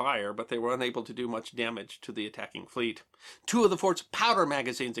returned fire, but they were unable to do much damage to the attacking fleet. 2 of the fort's powder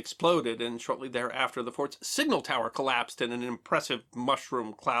magazines exploded, and shortly thereafter the fort's signal tower collapsed in an impressive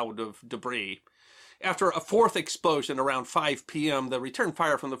mushroom cloud of debris. After a 4th explosion around 5 p.m., the return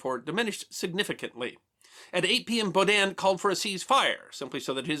fire from the fort diminished significantly. At 8 p.m., Baudin called for a ceasefire, simply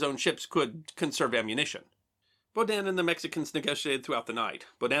so that his own ships could conserve ammunition. Baudin and the Mexicans negotiated throughout the night.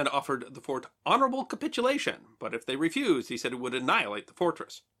 Baudin offered the fort honorable capitulation, but if they refused, he said it would annihilate the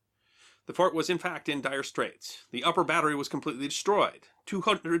fortress. The fort was in fact in dire straits. The upper battery was completely destroyed.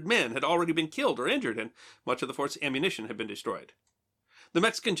 200 men had already been killed or injured, and much of the fort's ammunition had been destroyed. The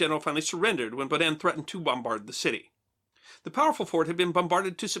Mexican general finally surrendered when Baudin threatened to bombard the city. The powerful fort had been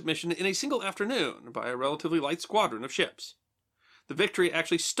bombarded to submission in a single afternoon by a relatively light squadron of ships. The victory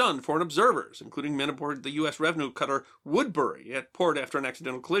actually stunned foreign observers, including men aboard the U.S. revenue cutter Woodbury at port after an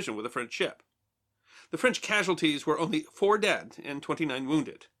accidental collision with a French ship. The French casualties were only 4 dead and 29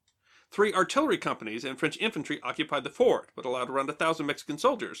 wounded. 3 artillery companies and French infantry occupied the fort, but allowed around 1,000 Mexican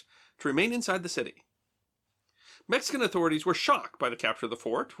soldiers to remain inside the city. Mexican authorities were shocked by the capture of the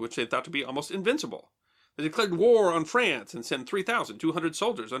fort, which they thought to be almost invincible. They declared war on France and sent 3,200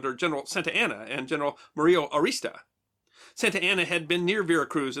 soldiers under General Santa Anna and General Murillo Arista. Santa Anna had been near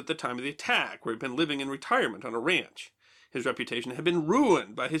Veracruz at the time of the attack, where he had been living in retirement on a ranch. His reputation had been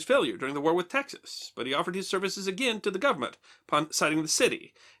ruined by his failure during the war with Texas, but he offered his services again to the government upon sighting the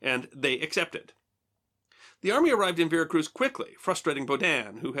city, and they accepted. The army arrived in Veracruz quickly, frustrating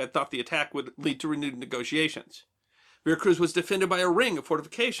Baudin, who had thought the attack would lead to renewed negotiations. Veracruz was defended by a ring of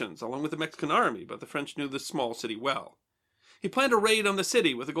fortifications, along with the Mexican army, but the French knew the small city well. He planned a raid on the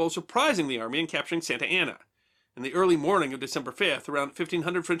city with the goal of surprising the army and capturing Santa Anna. In the early morning of December 5th, around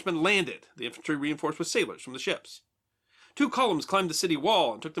 1,500 Frenchmen landed, the infantry reinforced with sailors from the ships. 2 columns climbed the city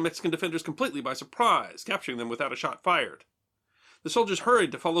wall and took the Mexican defenders completely by surprise, capturing them without a shot fired. The soldiers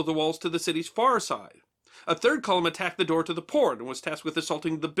hurried to follow the walls to the city's far side. A 3rd column attacked the door to the port and was tasked with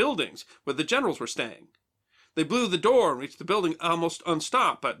assaulting the buildings where the generals were staying. They blew the door and reached the building almost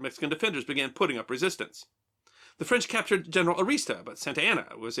unstopped, but Mexican defenders began putting up resistance. The French captured General Arista, but Santa Anna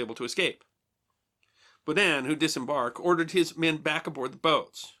was able to escape. Baudin, who disembarked, ordered his men back aboard the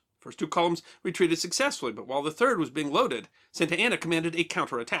boats. The first 2 columns retreated successfully, but while the 3rd was being loaded, Santa Anna commanded a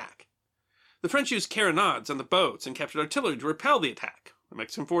counterattack. The French used carronades on the boats and captured artillery to repel the attack. The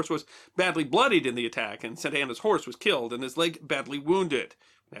Mexican force was badly bloodied in the attack, and Santa Anna's horse was killed and his leg badly wounded,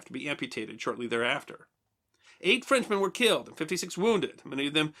 and have to be amputated shortly thereafter. 8 Frenchmen were killed and 56 wounded, many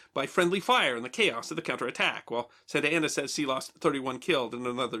of them by friendly fire in the chaos of the counterattack, while Santa Anna says she lost 31 killed and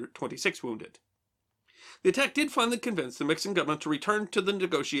another 26 wounded. The attack did finally convince the Mexican government to return to the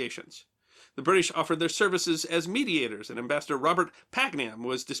negotiations. The British offered their services as mediators, and Ambassador Robert Pagnam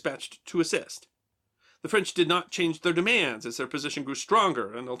was dispatched to assist. The French did not change their demands as their position grew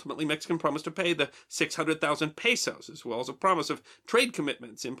stronger, and ultimately Mexico promised to pay the 600,000 pesos, as well as a promise of trade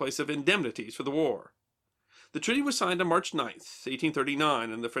commitments in place of indemnities for the war. The treaty was signed on March 9th,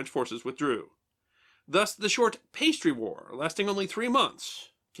 1839, and the French forces withdrew. Thus, the short Pastry War, lasting only 3 months,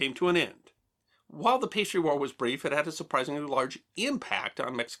 came to an end. While the Pastry War was brief, it had a surprisingly large impact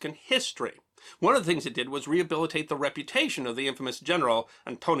on Mexican history. One of the things it did was rehabilitate the reputation of the infamous general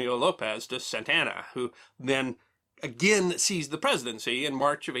Antonio Lopez de Santa Anna, who then again seized the presidency in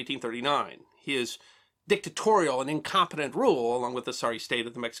March of 1839. His dictatorial and incompetent rule, along with the sorry state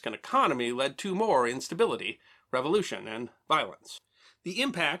of the Mexican economy, led to more instability, revolution, and violence. The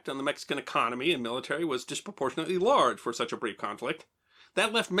impact on the Mexican economy and military was disproportionately large for such a brief conflict.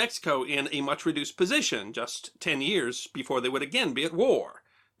 That left Mexico in a much reduced position just 10 years before they would again be at war,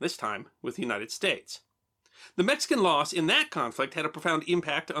 this time with the United States. The Mexican loss in that conflict had a profound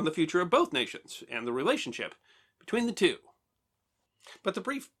impact on the future of both nations and the relationship between the two. But the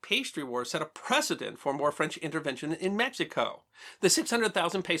brief Pastry War set a precedent for more French intervention in Mexico. The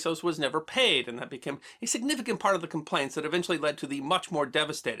 600,000 pesos was never paid, and that became a significant part of the complaints that eventually led to the much more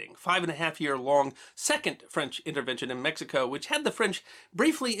devastating 5.5-year-long second French intervention in Mexico, which had the French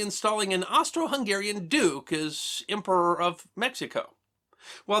briefly installing an Austro-Hungarian duke as Emperor of Mexico.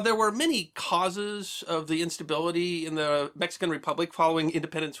 While there were many causes of the instability in the Mexican Republic following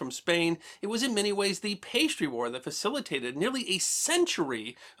independence from Spain, it was in many ways the Pastry War that facilitated nearly a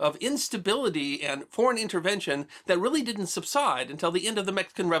century of instability and foreign intervention that really didn't subside until the end of the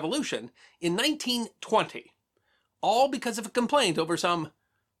Mexican Revolution in 1920. All because of a complaint over some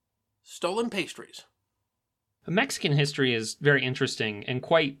stolen pastries. Mexican history is very interesting and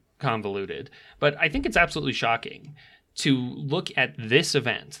quite convoluted, but I think it's absolutely shocking to look at this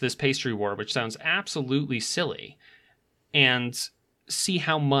event, this Pastry War, which sounds absolutely silly, and see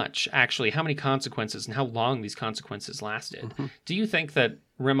how many consequences and how long these consequences lasted. Mm-hmm. Do you think that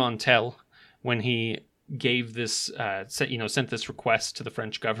Remontel, when he gave this, sent this request to the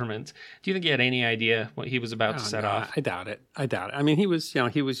French government, do you think he had any idea what he was about to set off? I doubt it. I mean, he was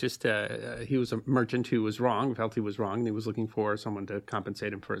just he was a merchant who was wrong, felt he was wrong, and he was looking for someone to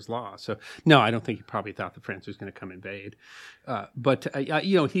compensate him for his loss. So, no, I don't think he probably thought the France was going to come invade. But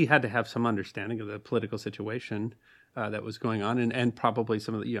he had to have some understanding of the political situation. that was going on, and probably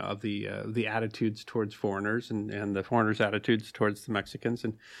some of the attitudes towards foreigners and the foreigners' attitudes towards the Mexicans,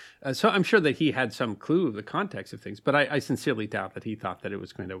 and so I'm sure that he had some clue of the context of things, but I sincerely doubt that he thought that it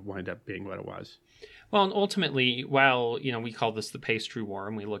was going to wind up being what it was. Well, and ultimately, while we call this the Pastry War,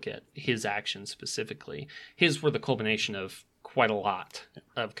 and we look at his actions specifically, his were the culmination of quite a lot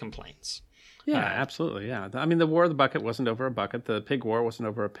of complaints. Yeah, absolutely. Yeah. I mean, the War of the Bucket wasn't over a bucket. The Pig War wasn't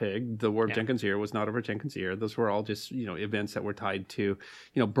over a pig. The War of Jenkins' Ear was not over Jenkins' Ear. Those were all just, events that were tied to,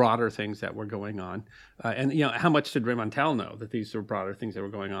 broader things that were going on. And how much did Remontel know that these were broader things that were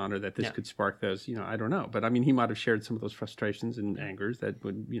going on, or that this could spark those? I don't know. But I mean, he might have shared some of those frustrations and angers that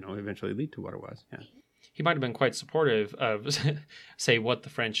would, eventually lead to what it was. Yeah. He might have been quite supportive of, say, what the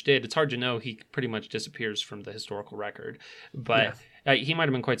French did. It's hard to know. He pretty much disappears from the historical record. But he might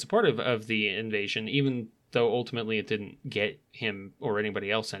have been quite supportive of the invasion, even though ultimately it didn't get him or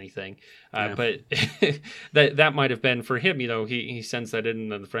anybody else anything. But that might have been for him. He sends that in,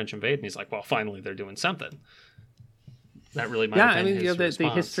 and then the French invade, and he's like, well, finally they're doing something. That really might have been his response. The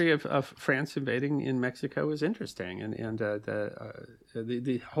history of France invading in Mexico is interesting, and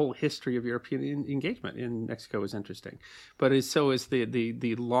the whole history of European engagement in Mexico is interesting. But so is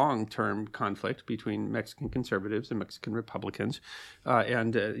the long-term conflict between Mexican conservatives and Mexican Republicans,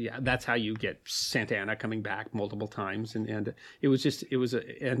 that's how you get Santa Anna coming back multiple times, and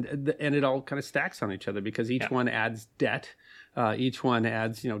it all kind of stacks on each other because each one adds debt. Each one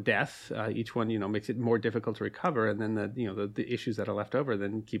adds, death. Each one, makes it more difficult to recover, and then the issues that are left over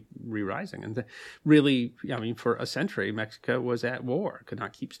then keep re-rising. And really, for a century, Mexico was at war, could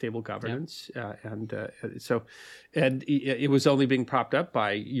not keep stable governance, and it was only being propped up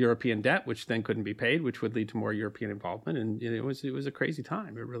by European debt, which then couldn't be paid, which would lead to more European involvement, and it was a crazy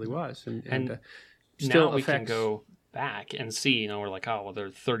time. It really was, and still now we can go back and see. We're like, oh, well, there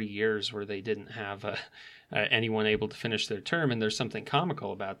are 30 years where they didn't have anyone able to finish their term, and there's something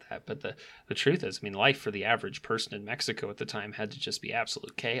comical about that. But the truth is, life for the average person in Mexico at the time had to just be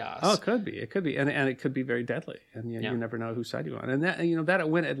absolute chaos. Oh, it could be, and it could be very deadly, and you never know whose side you're on. And that that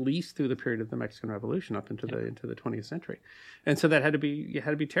went at least through the period of the Mexican Revolution up into the 20th century, and so that had to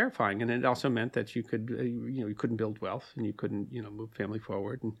be terrifying. And it also meant that you could you couldn't build wealth, and you couldn't move family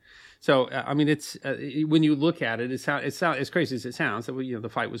forward. And so it's when you look at it, it's as crazy as it sounds that the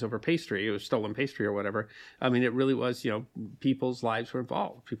fight was over pastry, it was stolen pastry or whatever. It really was, people's lives were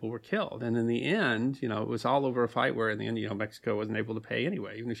involved. People were killed. And in the end, it was all over a fight where in the end, Mexico wasn't able to pay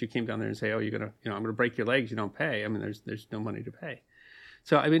anyway. Even if you came down there and say, oh, you're going to, I'm going to break your legs, you don't pay. There's no money to pay.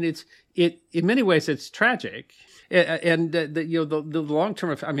 So, it's in many ways, it's tragic. And the long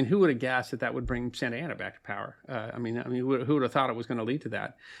term, who would have guessed that would bring Santa Anna back to power? Who would have thought it was going to lead to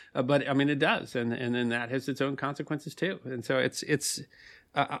that? But it does. And then that has its own consequences too. And so it's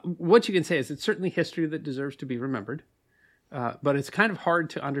what you can say is it's certainly history that deserves to be remembered. But it's kind of hard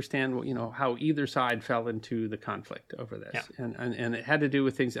to understand, how either side fell into the conflict over this, and it had to do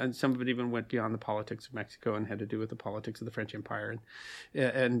with things, and some of it even went beyond the politics of Mexico and had to do with the politics of the French Empire,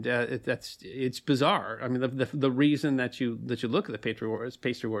 and it's bizarre. The reason that you look at the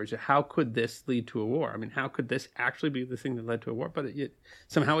Pastry Wars, how could this lead to a war? How could this actually be the thing that led to a war? But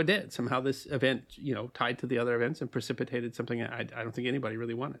somehow it did. Somehow this event, tied to the other events and precipitated something I don't think anybody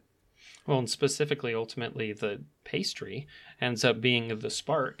really wanted. Well, and specifically, ultimately, the pastry ends up being the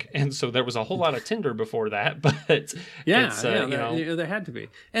spark, and so there was a whole lot of tinder before that. But there had to be,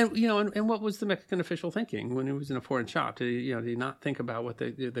 and what was the Mexican official thinking when he was in a foreign shop? Did he not think about what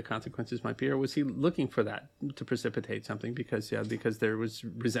the consequences might be, or was he looking for that to precipitate something because there was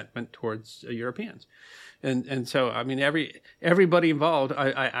resentment towards Europeans? And so everybody involved,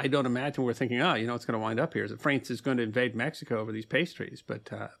 I don't imagine we're thinking, it's going to wind up here is that France is going to invade Mexico over these pastries,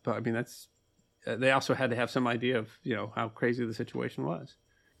 but that's they also had to have some idea of how crazy the situation was.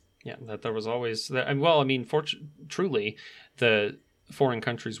 Yeah, that there was always truly the foreign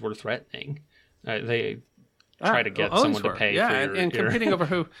countries were threatening. They try to get someone to pay for and competing over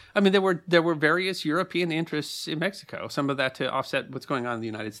who. There were various European interests in Mexico. Some of that to offset what's going on in the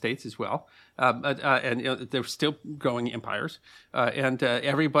United States as well. They're still growing empires, and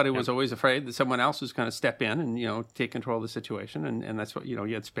everybody was always afraid that someone else was going to step in and take control of the situation. And that's what you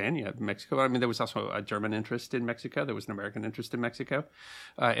had Spain, you had Mexico. There was also a German interest in Mexico. There was an American interest in Mexico,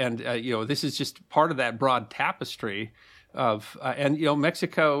 and this is just part of that broad tapestry of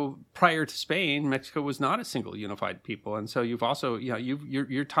Mexico prior to Spain. Mexico was not a single unified people, and so you've also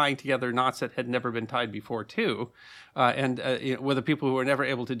you're tying together knots that had never been tied before too, and with the people who were never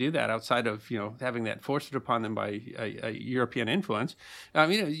able to do that outside of having that forced upon them by a European influence.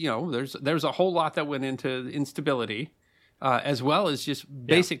 There's a whole lot that went into instability. as well as just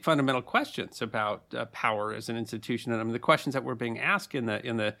basic fundamental questions about power as an institution. And I mean, the questions that were being asked in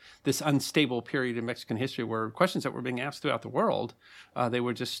this unstable period in Mexican history were questions that were being asked throughout the world. They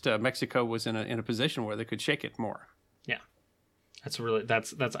were just Mexico was in a position where they could shake it more. Yeah. I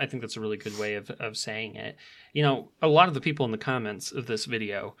think that's a really good way of saying it. You know, a lot of the people in the comments of this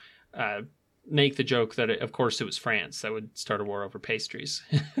video make the joke that of course it was France that would start a war over pastries.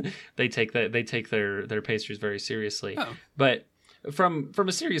 They take their pastries very seriously. Oh. But from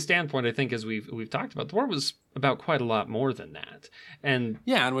a serious standpoint, I think as we've talked about, the war was about quite a lot more than that. And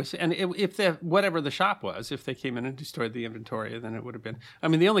if whatever the shop was, if they came in and destroyed the inventory, then it would have been. I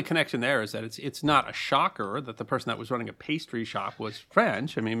mean, the only connection there is that it's not a shocker that the person that was running a pastry shop was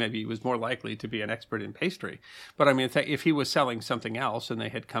French. I mean, maybe he was more likely to be an expert in pastry. But I mean, if he was selling something else and they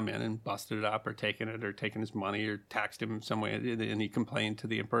had come in and busted it up or taken his money or taxed him in some way, and he complained to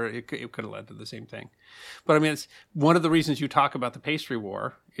the emperor, it could have led to the same thing. But I mean, it's one of the reasons you talk about the pastry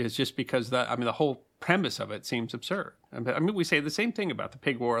war is just because the whole premise of it seems absurd. I mean, we say the same thing about the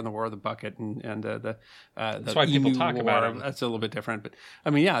pig war and the war of the bucket and that's why people talk about it. That's a little bit different, but I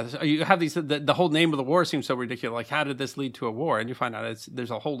mean, yeah, you have these. The whole name of the war seems so ridiculous. Like, how did this lead to a war? And you find out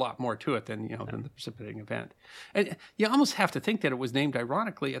there's a whole lot more to it than than the precipitating event. And you almost have to think that it was named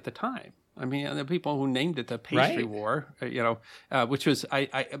ironically at the time. I mean, the people who named it the Pastry War, which was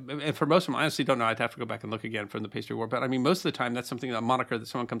and for most of them, I honestly don't know. I'd have to go back and look again from the Pastry War. But I mean, most of the time, that's something, a moniker that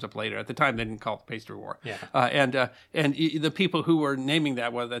someone comes up later. At the time, they didn't call it the Pastry War. Yeah. And the people who were naming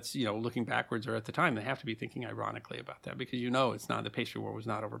that, whether that's looking backwards or at the time, they have to be thinking ironically about that, because it's not, the Pastry War was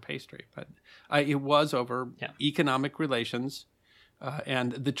not over pastry, but it was over economic relations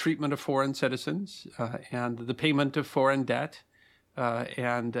and the treatment of foreign citizens and the payment of foreign debt.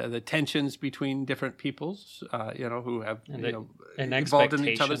 And the tensions between different peoples, who have involved in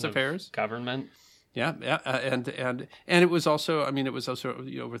each other's affairs, government. And it was also,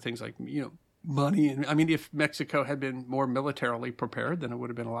 over things like money. And I mean, if Mexico had been more militarily prepared, then it would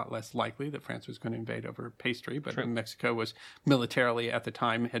have been a lot less likely that France was going to invade over pastry. But Mexico was militarily at the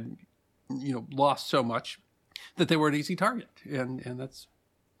time had lost so much that they were an easy target, and that's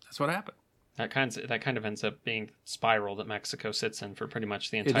what happened. That kind of ends up being the spiral that Mexico sits in for pretty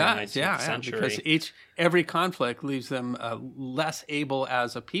much the entire 19th century. Because every conflict leaves them less able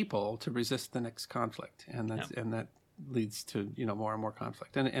as a people to resist the next conflict, and that leads to more and more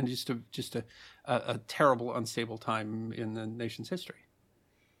conflict, and just a terrible, unstable time in the nation's history.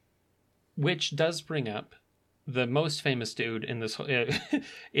 Which does bring up the most famous dude in this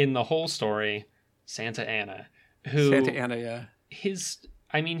in the whole story, Santa Anna.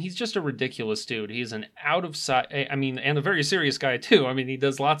 He's just a ridiculous dude. He's an out of sight, and a very serious guy too. I mean, he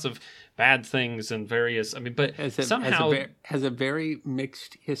does lots of bad things and various. But somehow has a very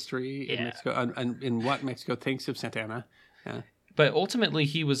mixed history in Mexico, and in what Mexico thinks of Santa Anna. Yeah. But ultimately,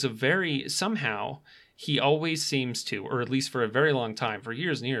 he was he always seems to, or at least for a very long time, for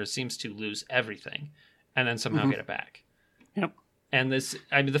years and years, seems to lose everything, and then somehow get it back. Yep. And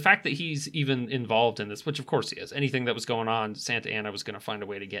the fact that he's even involved in this, which of course he is, anything that was going on, Santa Anna was going to find a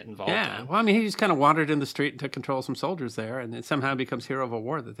way to get involved in. Yeah, well, he just kind of wandered in the street and took control of some soldiers there, and it somehow becomes hero of a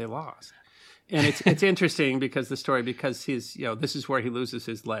war that they lost. And it's interesting because he's, this is where he loses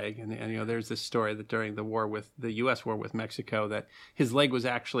his leg. And there's this story that during the U.S. war with Mexico, that his leg was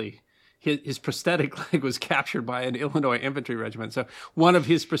actually... His prosthetic leg was captured by an Illinois infantry regiment. So one of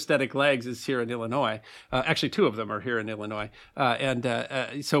his prosthetic legs is here in Illinois. Actually, two of them are here in Illinois.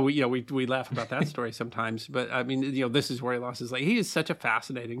 So we laugh about that story sometimes. But this is where he lost his leg. He is such a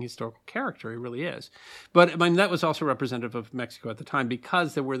fascinating historical character. He really is. But that was also representative of Mexico at the time,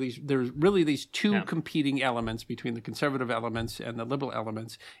 because there were really these two competing elements between the conservative elements and the liberal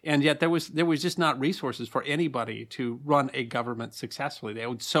elements, and yet there was just not resources for anybody to run a government successfully. They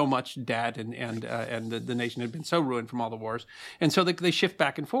owed so much debt, and the nation had been so ruined from all the wars, and so they shift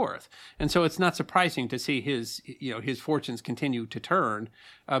back and forth. And so it's not surprising to see his fortunes continue to turn,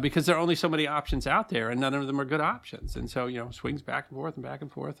 because there are only so many options out there, and none of them are good options. And so swings back and forth and back and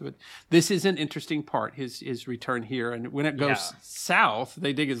forth. But this is an interesting part, his return here. And when it goes south,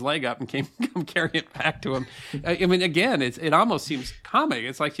 they dig his leg up and come carry it back to him. Again, it almost seems comic.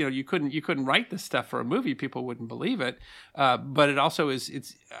 It's like you couldn't write this stuff for a movie; people wouldn't believe it. But it also is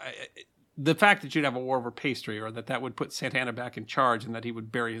the fact that you'd have a war over pastry, or that would put Santa Anna back in charge, and that he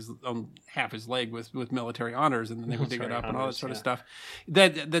would bury his own half his leg with military honors, and then they would dig it up and all that sort of stuff.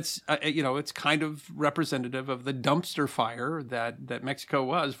 That's it's kind of representative of the dumpster fire that Mexico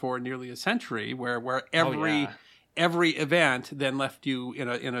was for nearly a century, where every event then left you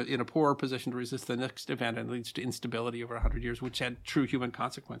in a poorer position to resist the next event and leads to instability over 100 years, which had true human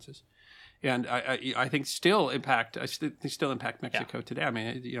consequences. And I think still impact Mexico today. I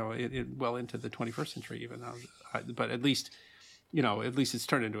mean, it well into the 21st century even. But at least it's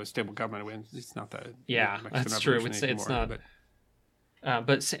turned into a stable government. It's not the Mexican that's true. It's not.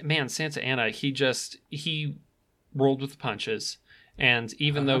 But man, Santa Anna, he rolled with the punches. And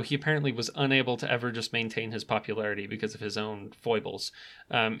even though he apparently was unable to ever just maintain his popularity because of his own foibles,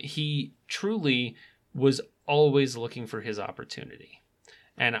 he truly was always looking for his opportunity.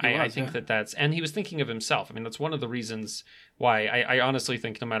 And I think that's, and he was thinking of himself. I mean, that's one of the reasons why I honestly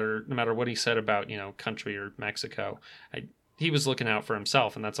think no matter what he said about, country or Mexico, he was looking out for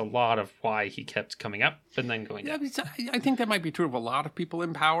himself, and that's a lot of why he kept coming up and then going down. I think that might be true of a lot of people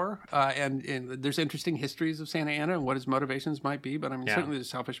in power, and there's interesting histories of Santa Anna and what his motivations might be, but I mean, certainly the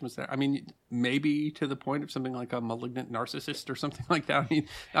selfishness there. I mean, maybe to the point of something like a malignant narcissist or something like that. I mean,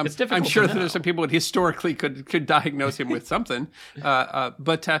 I'm sure that there's some people that historically could diagnose him with something,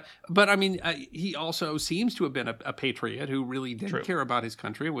 but I mean, he also seems to have been a patriot who really did care about his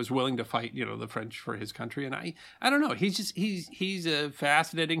country and was willing to fight, the French for his country, and I don't know, he's a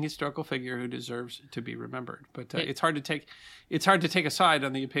fascinating historical figure who deserves to be remembered. But it's hard to take a side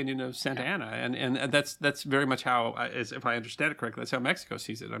on the opinion of Santa Anna, and that's very much how, as if I understand it correctly, that's how Mexico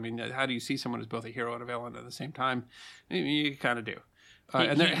sees it. I mean, how do you see someone as both a hero and a villain at the same time? You kind of do.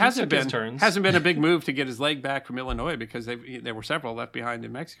 And there hasn't been a big move to get his leg back from Illinois because there were several left behind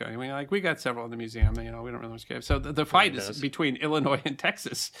in Mexico. I mean, we got several in the museum. We don't really escape. So the fight is between Illinois and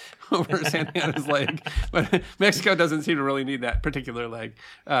Texas over Santa Anna's leg, but Mexico doesn't seem to really need that particular leg.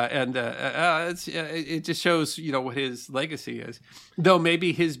 It just shows what his legacy is. Though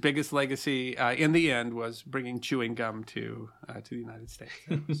maybe his biggest legacy in the end was bringing chewing gum to the United States.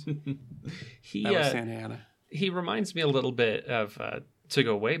 That was Santa Anna. He reminds me a little bit of. To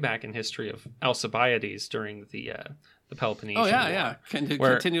go way back in history of Alcibiades during the Peloponnesian War.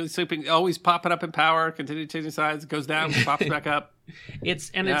 Continually sleeping, always popping up in power, continually changing sides, goes down, pops back up. It's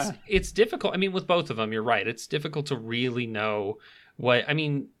difficult. I mean, with both of them, you're right. It's difficult to really know what. I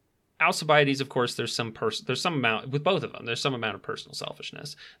mean, Alcibiades, of course, there's some amount with both of them. There's some amount of personal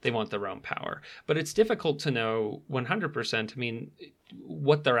selfishness. They want their own power, but it's difficult to know 100%. I mean,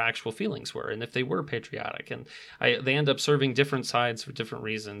 what their actual feelings were, and if they were patriotic. And they end up serving different sides for different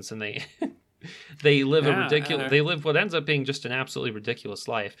reasons, and they they live They live what ends up being just an absolutely ridiculous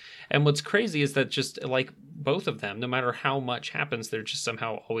life. And what's crazy is that just like both of them, no matter how much happens, they're just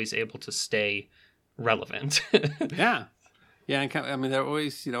somehow always able to stay relevant. Yeah, and I mean, they're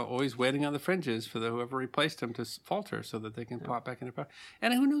always, always waiting on the fringes for whoever replaced them to falter so that they can pop back into power.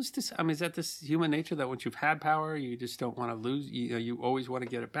 And who knows this? I mean, is that this human nature that once you've had power, you just don't want to lose? You always want to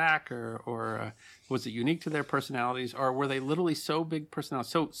get it back, or was it unique to their personalities, or were they literally so big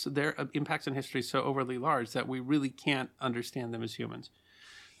personalities, so their impacts in history so overly large that we really can't understand them as humans?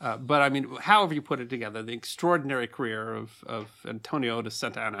 But I mean, however you put it together, the extraordinary career of Antonio de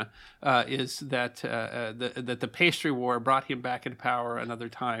Santa Anna is that the Pastry War brought him back into power another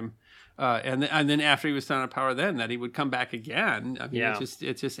time, and then after he was done in power, that he would come back again. I mean,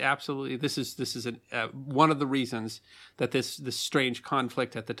 it's just absolutely. This is one of the reasons that this strange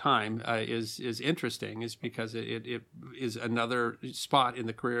conflict at the time is interesting, is because it is another spot in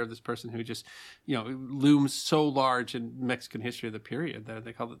the career of this person who just looms so large in Mexican history of the period that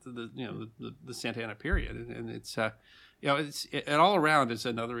they call it the Santa Anna period, and it's. It all around is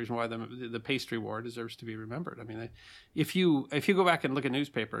another reason why the Pastry War deserves to be remembered. I mean, if you go back and look at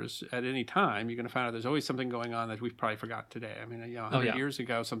newspapers at any time, you're going to find out there's always something going on that we've probably forgotten today. I mean, 100 years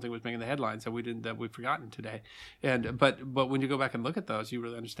ago, something was making the headlines that we've forgotten today. And but when you go back and look at those, you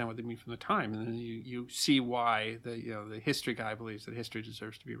really understand what they mean from the time, and then you see why the history guy believes that history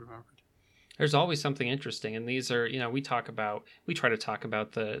deserves to be remembered. There's always something interesting, and these are, we try to talk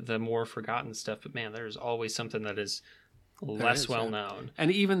about the more forgotten stuff, but man, there's always something that is less well known.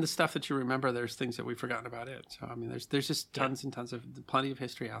 And even the stuff that you remember, there's things that we've forgotten about it. So I mean, there's just tons and tons of plenty of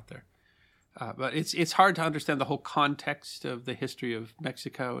history out there. But it's hard to understand the whole context of the history of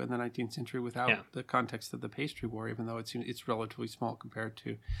Mexico in the 19th century without the context of the Pastry War, even though it's relatively small compared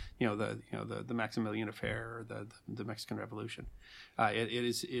to the Maximilian affair or the Mexican Revolution.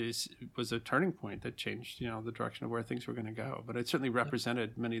 It was a turning point that changed the direction of where things were going to go. But it certainly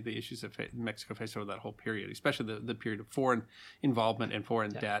represented many of the issues that Mexico faced over that whole period, especially the period of foreign involvement and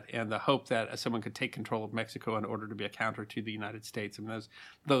foreign debt, and the hope that someone could take control of Mexico in order to be a counter to the United States. I mean,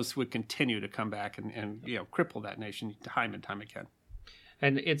 those would continue to come back and cripple that nation time and time again.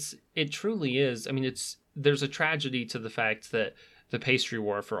 And it truly is. I mean, there's a tragedy to the fact that the Pastry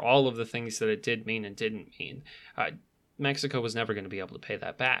War, for all of the things that it did mean and didn't mean, Mexico was never going to be able to pay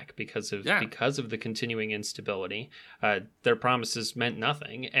that back because of the continuing instability. Their promises meant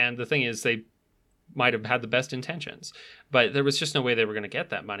nothing, and the thing is, they might have had the best intentions, but there was just no way they were going to get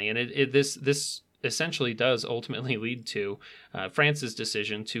that money. And this essentially does ultimately lead to France's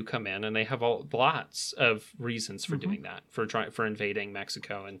decision to come in, and they have lots of reasons for doing that, for invading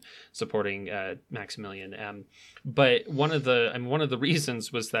Mexico and supporting Maximilian. But one of the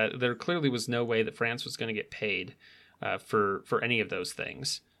reasons was that there clearly was no way that France was going to get paid for any of those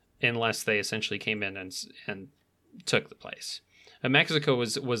things unless they essentially came in and took the place. Mexico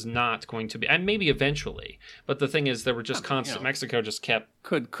was not going to be, and maybe eventually, but the thing is, there were just constant. Mexico just kept.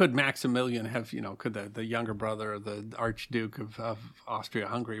 Could Maximilian have, could the younger brother, the Archduke of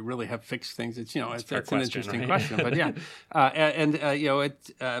Austria-Hungary, really have fixed things? It's that's an interesting question, but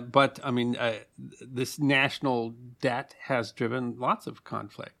but I mean, this national debt has driven lots of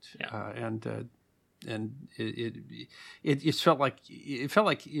conflict, and it felt like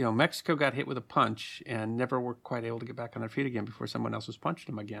Mexico got hit with a punch and never were quite able to get back on their feet again before someone else was punched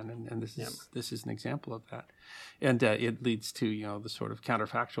them again, and this is an example of that, and it leads to the sort of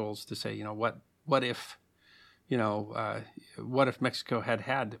counterfactuals to say what if Mexico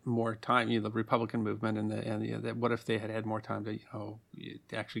had more time, the Republican movement and what if they had more time to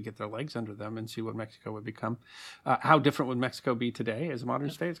actually get their legs under them and see what Mexico would become? How different would Mexico be today as a modern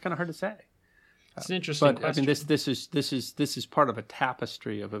state? It's kind of hard to say. It's an interesting question. I mean, this is part of a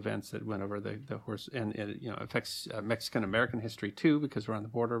tapestry of events that went over the horse, and it affects Mexican American history too, because we're on the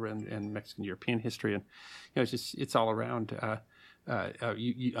border, and Mexican European history, and it's all around.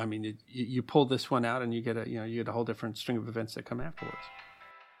 You pull this one out, and you get a whole different string of events that come afterwards.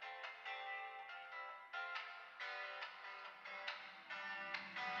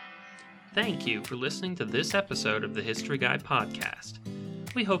 Thank you for listening to this episode of the History Guy podcast.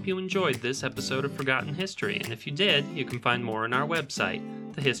 We hope you enjoyed this episode of Forgotten History, and if you did, you can find more on our website,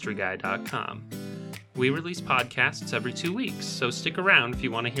 thehistoryguy.com. We release podcasts every 2 weeks, so stick around if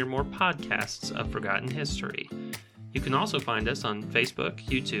you want to hear more podcasts of Forgotten History. You can also find us on Facebook,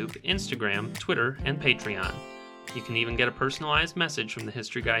 YouTube, Instagram, Twitter, and Patreon. You can even get a personalized message from the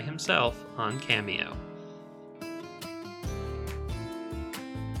History Guy himself on Cameo.